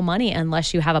borrow money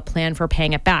unless you have a plan for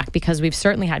paying it back, because we've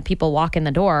certainly had people walk in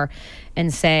the door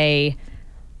and say,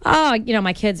 "Oh,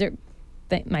 my kids are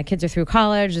through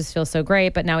college. This feels so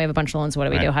great, but now we have a bunch of loans. What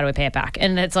do we do? How do we pay it back?"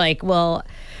 And it's like, well,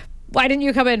 why didn't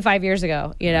you come in 5 years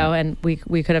ago? And we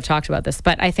could have talked about this.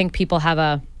 But I think people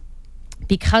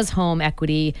because home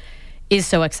equity is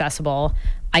so accessible,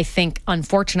 I think,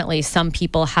 unfortunately, some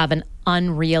people have an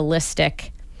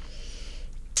unrealistic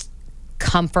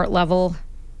comfort level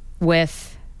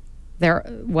with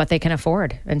what they can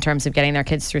afford in terms of getting their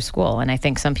kids through school. And I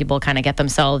think some people kind of get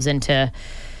themselves into,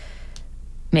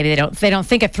 maybe they don't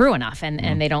think it through enough,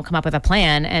 and they don't come up with a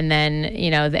plan, and then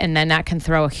and then that can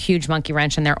throw a huge monkey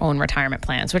wrench in their own retirement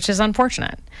plans, which is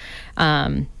unfortunate.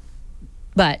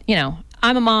 But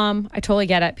I'm a mom. I totally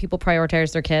get it. People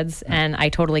prioritize their kids, and I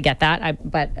totally get that.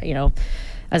 But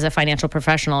as a financial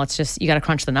professional, it's just, you got to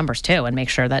crunch the numbers too and make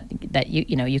sure that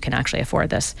you can actually afford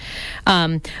this.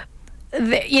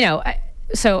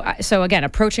 So again,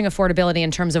 approaching affordability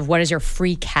in terms of what is your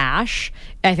free cash,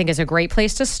 I think is a great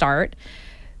place to start.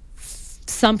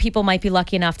 Some people might be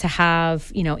lucky enough to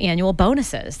have, annual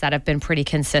bonuses that have been pretty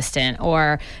consistent,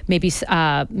 or maybe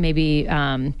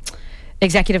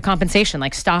executive compensation,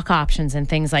 like stock options and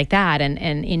things like that.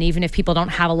 And even if people don't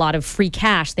have a lot of free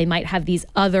cash, they might have these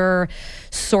other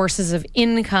sources of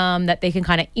income that they can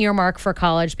kind of earmark for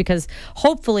college, because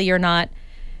hopefully you're not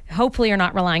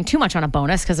relying too much on a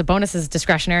bonus, because a bonus is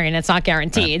discretionary and it's not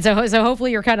guaranteed. So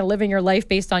hopefully you're kind of living your life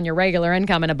based on your regular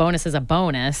income, and a bonus is a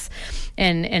bonus.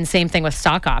 And same thing with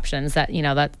stock options,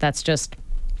 that's just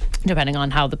depending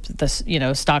on how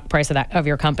the stock price of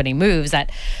your company moves,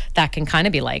 that can kind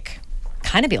of be like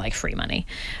free money.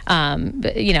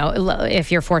 But,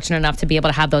 if you're fortunate enough to be able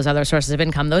to have those other sources of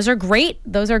income, those are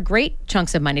great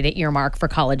chunks of money to earmark for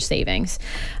college savings.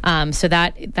 So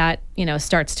that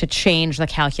starts to change the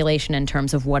calculation in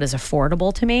terms of what is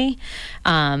affordable to me.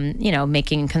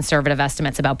 Making conservative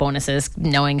estimates about bonuses,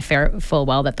 knowing full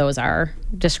well that those are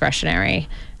discretionary.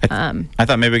 I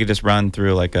thought maybe we could just run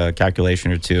through like a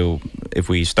calculation or two if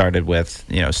we started with,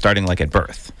 starting like at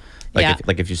birth.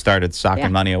 If you started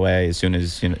stocking money away as soon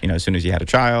as you had a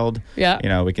child,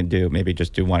 we can maybe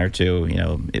just do one or two,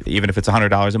 even if it's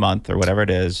 $100 a month or whatever it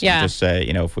is, just say,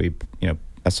 if we,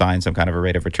 assign some kind of a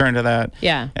rate of return to that.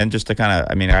 Yeah. And just to kind of,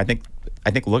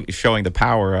 I think showing the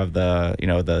power of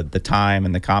the time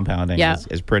and the compounding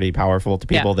is pretty powerful to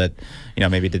people that,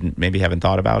 maybe haven't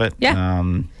thought about it. Yeah.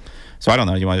 So I don't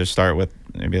know, you want to just start with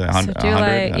maybe like 100? So do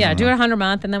it 100 a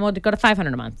month, and then we'll go to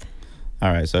 500 a month.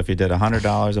 All right, so if you did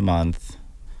 $100 a month,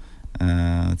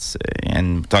 let's see,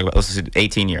 and let's do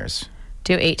 18 years.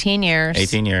 Do 18 years.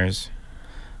 18 years.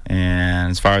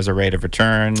 And as far as the rate of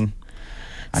return,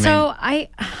 I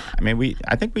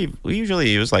think we usually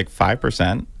use like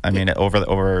 5%. Over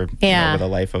the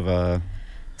life of a.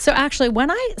 So actually,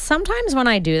 sometimes when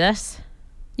I do this,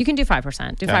 you can do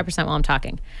 5%. Do 5% while I'm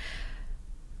talking.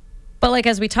 But like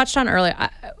as we touched on earlier,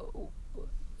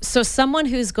 so someone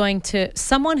who's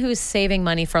saving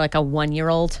money for like a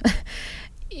 1-year-old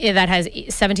that has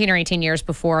 17 or 18 years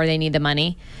before they need the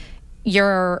money,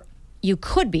 you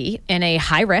could be in a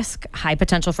high risk, high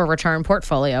potential for return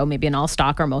portfolio, maybe an all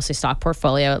stock or mostly stock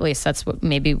portfolio. At least that's what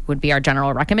maybe would be our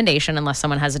general recommendation, unless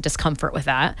someone has a discomfort with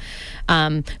that.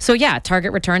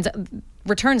 Target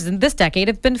returns in this decade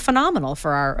have been phenomenal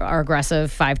for our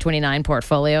aggressive 529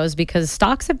 portfolios, because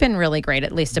stocks have been really great,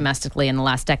 at least domestically, in the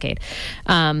last decade.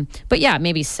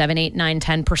 Maybe 7, 8, 9,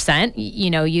 10%.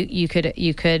 You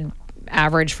could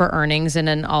average for earnings in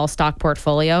an all stock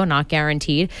portfolio, not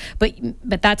guaranteed, but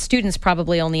that student's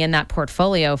probably only in that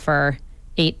portfolio for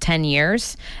 8-10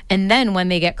 years. And then when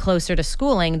they get closer to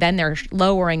schooling, then they're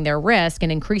lowering their risk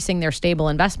and increasing their stable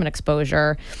investment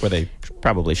exposure. Where they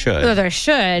probably should. Or they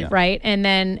should, right?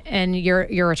 And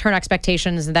your return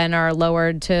expectations then are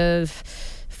lowered to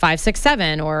 5, 6,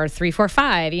 7 or 3, 4,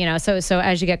 5, so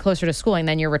as you get closer to schooling,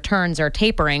 then your returns are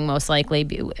tapering most likely,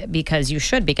 because you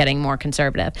should be getting more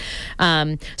conservative.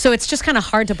 So it's just kind of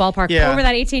hard to ballpark over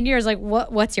that 18 years, like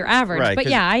what's your average? Right, but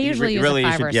I usually use a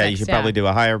 5 or 6. You should probably do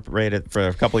a higher rate for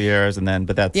a couple of years, and then,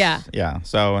 but that's,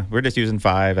 so we're just using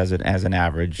 5 as an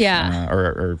average,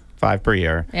 or 5 per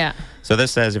year. Yeah. So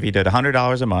this says if you did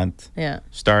 $100 a month,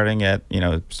 starting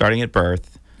at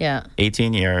birth,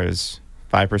 18 years,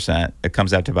 5%, it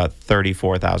comes out to about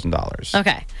 $34,000.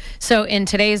 Okay. So in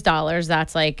today's dollars,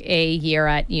 that's like a year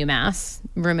at UMass,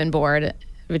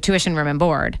 tuition, room and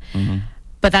board. Mm-hmm.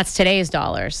 But that's today's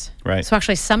dollars. Right. So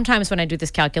actually, sometimes when I do this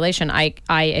calculation, I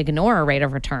ignore a rate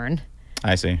of return.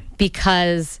 I see.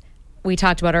 Because we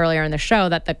talked about earlier in the show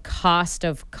that the cost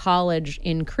of college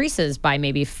increases by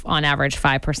maybe on average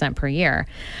 5% per year.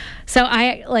 So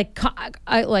I like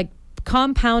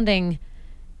compounding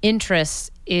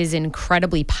interest is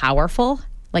incredibly powerful.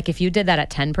 Like if you did that at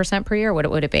 10% per year, what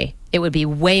would it be? It would be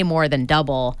way more than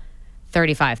double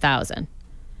 $35,000.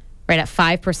 Right, at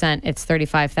 5%, it's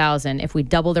 $35,000. If we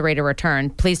double the rate of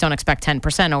return, please don't expect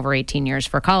 10% over 18 years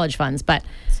for college funds, but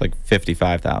it's like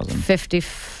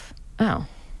 $55,000. I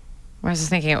was just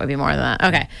thinking it would be more than that.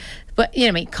 Okay, but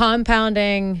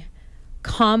compounding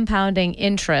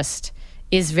interest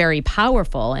is very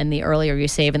powerful. And the earlier you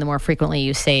save and the more frequently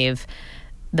you save,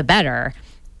 the better.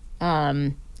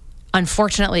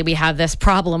 Unfortunately, we have this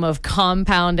problem of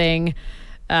compounding.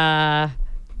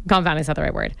 Compounding is not the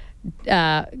right word.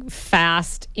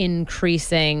 Fast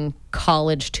increasing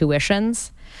college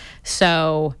tuitions.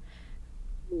 So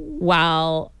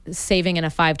while saving in a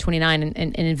 529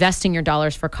 and investing your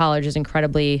dollars for college is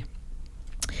incredibly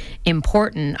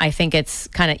important, I think it's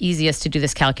kind of easiest to do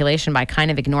this calculation by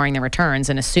kind of ignoring the returns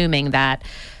and assuming that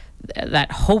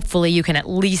hopefully you can at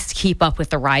least keep up with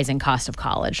the rising cost of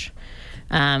college.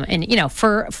 And, you know,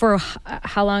 for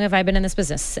how long have I been in this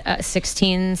business?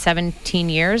 16, 17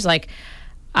 years? Like,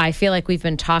 I feel like we've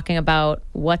been talking about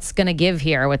what's going to give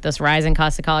here with this rising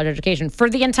cost of college education for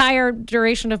the entire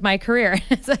duration of my career.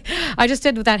 I just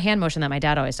did with that hand motion that my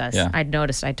dad always does. Yeah. I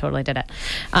noticed I totally did it.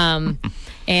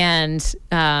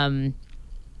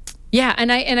 Yeah,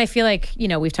 and I feel like, you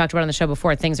know, we've talked about on the show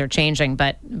before, things are changing,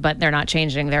 but they're not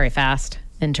changing very fast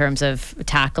in terms of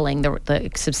tackling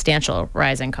the substantial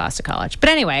rising cost of college. But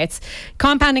anyway, it's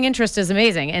compounding interest is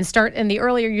amazing, and the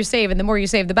earlier you save and the more you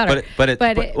save, the better. But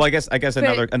I guess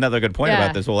another good point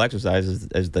about this whole exercise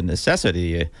is the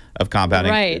necessity of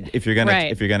compounding. Right. If you're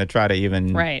gonna try to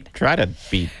even try to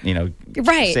beat, you know,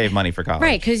 save money for college.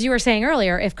 Right, because you were saying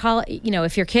earlier, if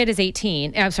your kid is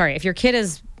 18, if your kid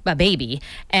is a baby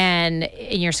and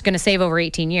you're going to save over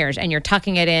 18 years and you're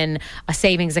tucking it in a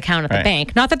savings account at the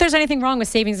bank. Not that there's anything wrong with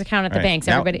savings account at the banks.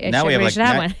 Everybody should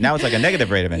have one. Now it's like a negative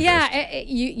rate of interest. Yeah,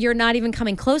 you're not even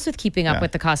coming close with keeping up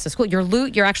with the cost of school.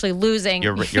 You're actually losing.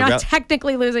 You're not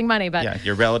technically losing money, but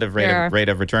your relative rate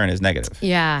of return is negative.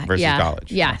 Versus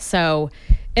college. Yeah. So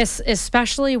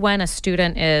especially when a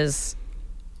student is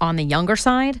on the younger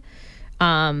side,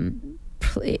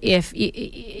 if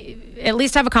at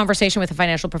least have a conversation with a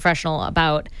financial professional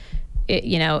about,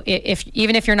 you know,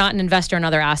 even if you're not an investor in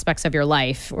other aspects of your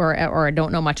life or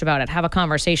don't know much about it, have a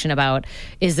conversation about,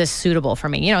 is this suitable for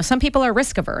me? You know, some people are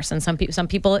risk averse, and some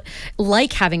people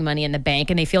like having money in the bank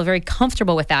and they feel very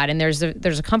comfortable with that, and there's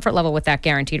a comfort level with that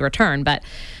guaranteed return. But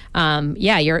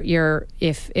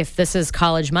if this is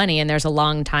college money and there's a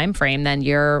long time frame, then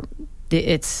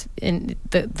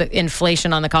the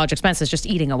inflation on the college expense is just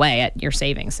eating away at your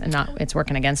savings and it's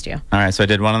working against you. All right, so I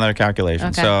did one other calculation.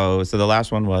 Okay. So the last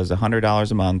one was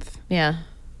 $100 a month. Yeah.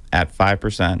 At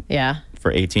 5%. Yeah. For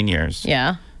 18 years.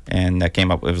 Yeah. And that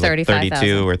came up, it was like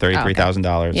 $32,000 or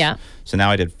 $33,000. Okay. Yeah. So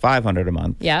now I did $500 a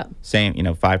month. Yeah. Same,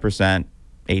 5%,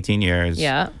 18 years.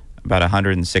 Yeah. About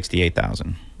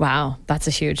 $168,000. Wow, that's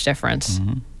a huge difference.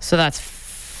 Mm-hmm. So that's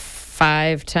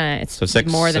 5 times. So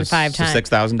more than 5 times. So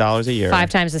 $6,000 a year. 5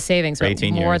 times the savings, for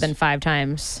 18 more years. Than 5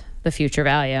 times the future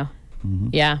value. Mm-hmm.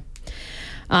 Yeah.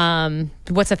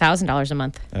 What's $1,000 a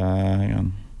month? Hang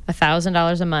on.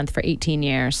 $1,000 a month for 18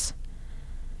 years.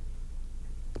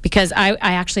 Because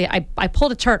I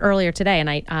pulled a chart earlier today, and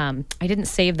I didn't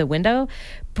save the window,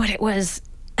 but it was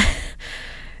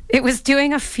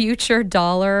doing a future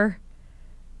dollar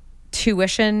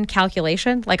tuition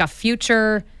calculation, like a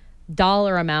future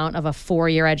dollar amount of a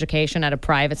 4-year education at a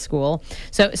private school.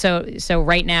 So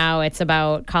right now it's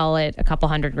about, call it a couple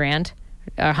 $100,000,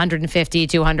 150,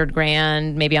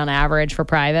 200,000, maybe on average for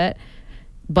private.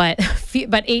 But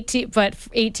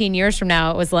 18 years from now,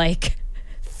 it was like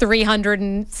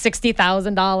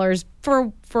 $360,000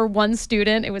 for one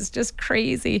student. It was just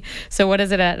crazy. So what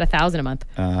is it at $1,000 a month?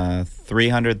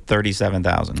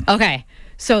 $337,000. Okay,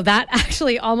 so that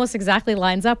actually almost exactly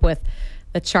lines up with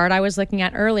the chart I was looking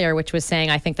at earlier, which was saying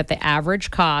I think that the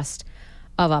average cost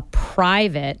of a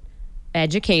private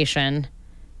education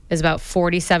is about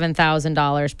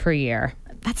 $47,000 per year.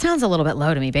 That sounds a little bit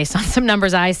low to me based on some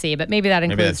numbers I see, but maybe that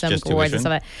includes some awards and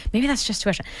stuff. Maybe that's just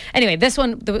tuition. Anyway, this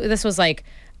was like,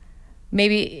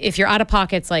 maybe if your out of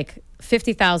pocket's like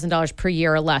 $50,000 per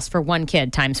year or less for one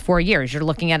kid times 4 years, you're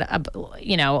looking at a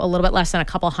little bit less than a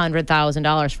couple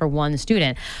 $100,000 for one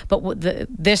student. But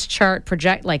this chart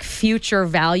future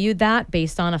valued that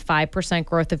based on a 5%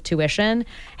 growth of tuition,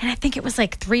 and I think it was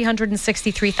like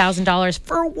 $363,000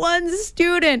 for one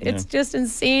student. Yeah. It's just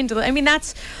insane.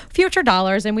 That's future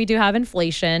dollars, and we do have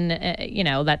inflation.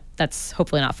 That's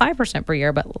hopefully not 5% per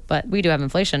year, but we do have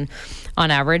inflation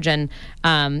on average, and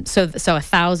so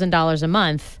 $1,000 a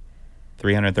month.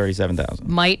 $337,000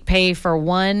 might pay for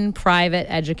one private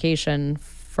education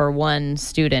for one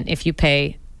student if you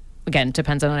pay. Again,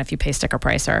 depends on if you pay sticker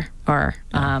price or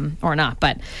not.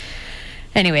 But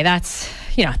anyway, that's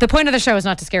the point of the show is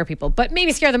not to scare people, but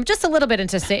maybe scare them just a little bit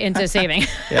into saving.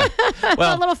 Yeah.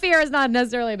 Well, a little fear is not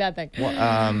necessarily a bad thing.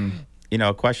 Well,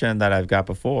 a question that I've got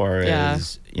before Yeah.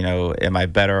 is, am I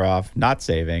better off not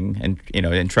saving and,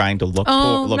 and trying to look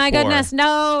Oh look my poor? goodness.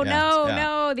 No, Yeah, no, yeah.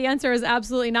 no. The answer is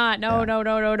absolutely not. No, Yeah. no,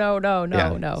 no, no, no, no, no,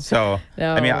 Yeah. no. So,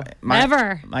 No. I mean,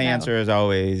 Never. my No. answer is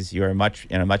always you're in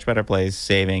a much better place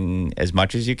saving as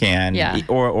much as you can, Yeah.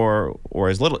 or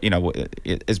as little,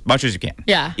 as much as you can.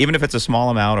 Yeah. Even if it's a small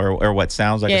amount or what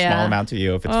sounds like a Yeah. small amount to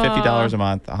you, if it's $50 a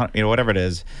month, whatever it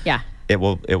is. Yeah.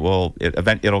 It'll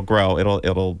grow.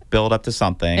 It'll build up to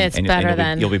something. It's and better you'll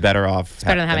than- you'll be better off It's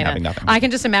better than having nothing. I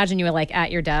can just imagine you like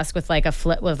at your desk with like a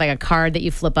card that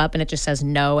you flip up and it just says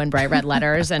no in bright red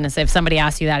letters. And if somebody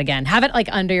asks you that again, have it like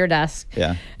under your desk.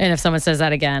 Yeah. And if someone says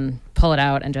that again, pull it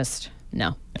out and just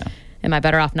no. Yeah. Am I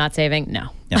better off not saving? No.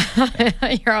 Yeah.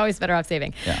 You're always better off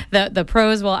saving. Yeah. The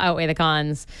pros will outweigh the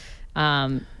cons.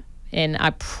 And I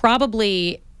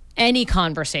probably any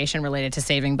conversation related to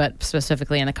saving, but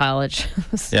specifically in the college.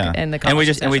 Yeah. In the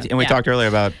college we talked earlier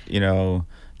about,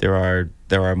 there are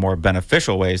more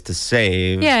beneficial ways to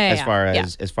save as far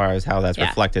as how that's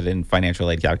reflected in financial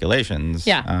aid calculations.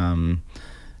 Yeah.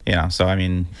 So I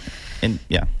mean,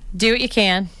 Do what you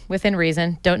can within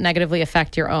reason. Don't negatively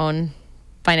affect your own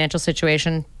financial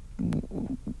situation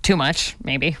too much,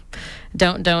 maybe.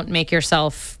 Don't make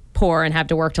yourself poor and have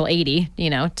to work till 80,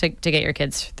 to get your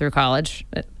kids through college,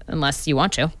 unless you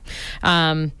want to.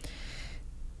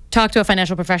 Talk to a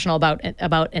financial professional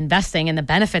about investing and the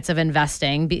benefits of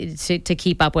investing to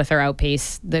keep up with or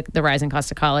outpace the rising cost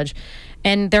of college.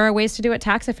 And there are ways to do it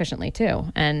tax efficiently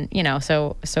too. And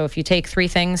so if you take 3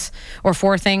 things or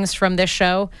 4 things from this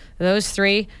show, those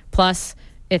 3 plus,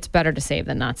 it's better to save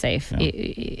than not save.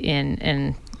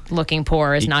 And looking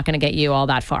poor is not going to get you all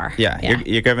that far. Yeah.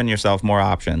 You're giving yourself more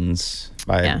options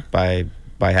by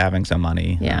having some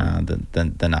money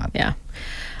than not. Yeah.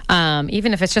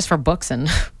 Even if it's just for books and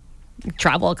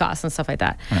travel costs and stuff like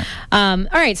that. Right. All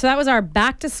right. So that was our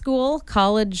back to school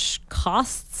college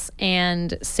costs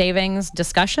and savings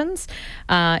discussions.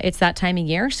 It's that time of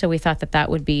year. So we thought that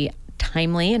would be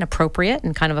timely and appropriate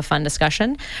and kind of a fun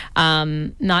discussion.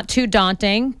 Not too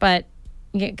daunting, but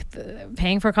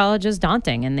paying for college is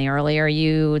daunting. And the earlier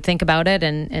you think about it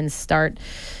and start,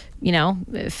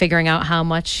 figuring out how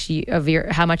much you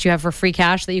have for free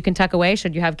cash that you can tuck away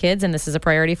should you have kids and this is a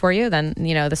priority for you, then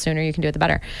the sooner you can do it the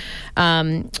better.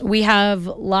 We have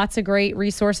lots of great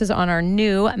resources on our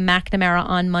new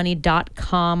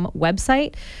McNamaraOnMoney.com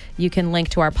website. You can link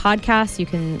to our podcast. You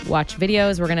can watch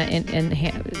videos. We're going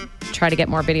to try to get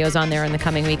more videos on there in the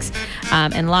coming weeks,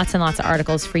 and lots of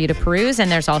articles for you to peruse.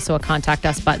 And there's also a contact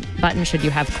us button should you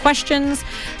have questions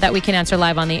that we can answer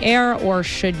live on the air, or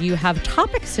should you have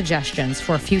topic suggestions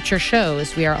for future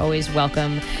shows. We are always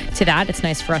welcome to that. It's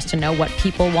nice for us to know what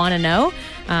people want to know,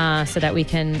 so that we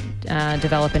can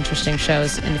develop interesting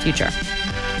shows in the future.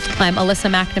 I'm Alyssa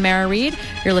McNamara-Reed.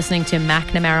 You're listening to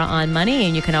McNamara on Money,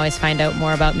 and you can always find out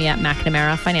more about me at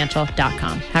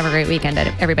McNamaraFinancial.com. Have a great weekend,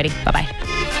 everybody. Bye-bye.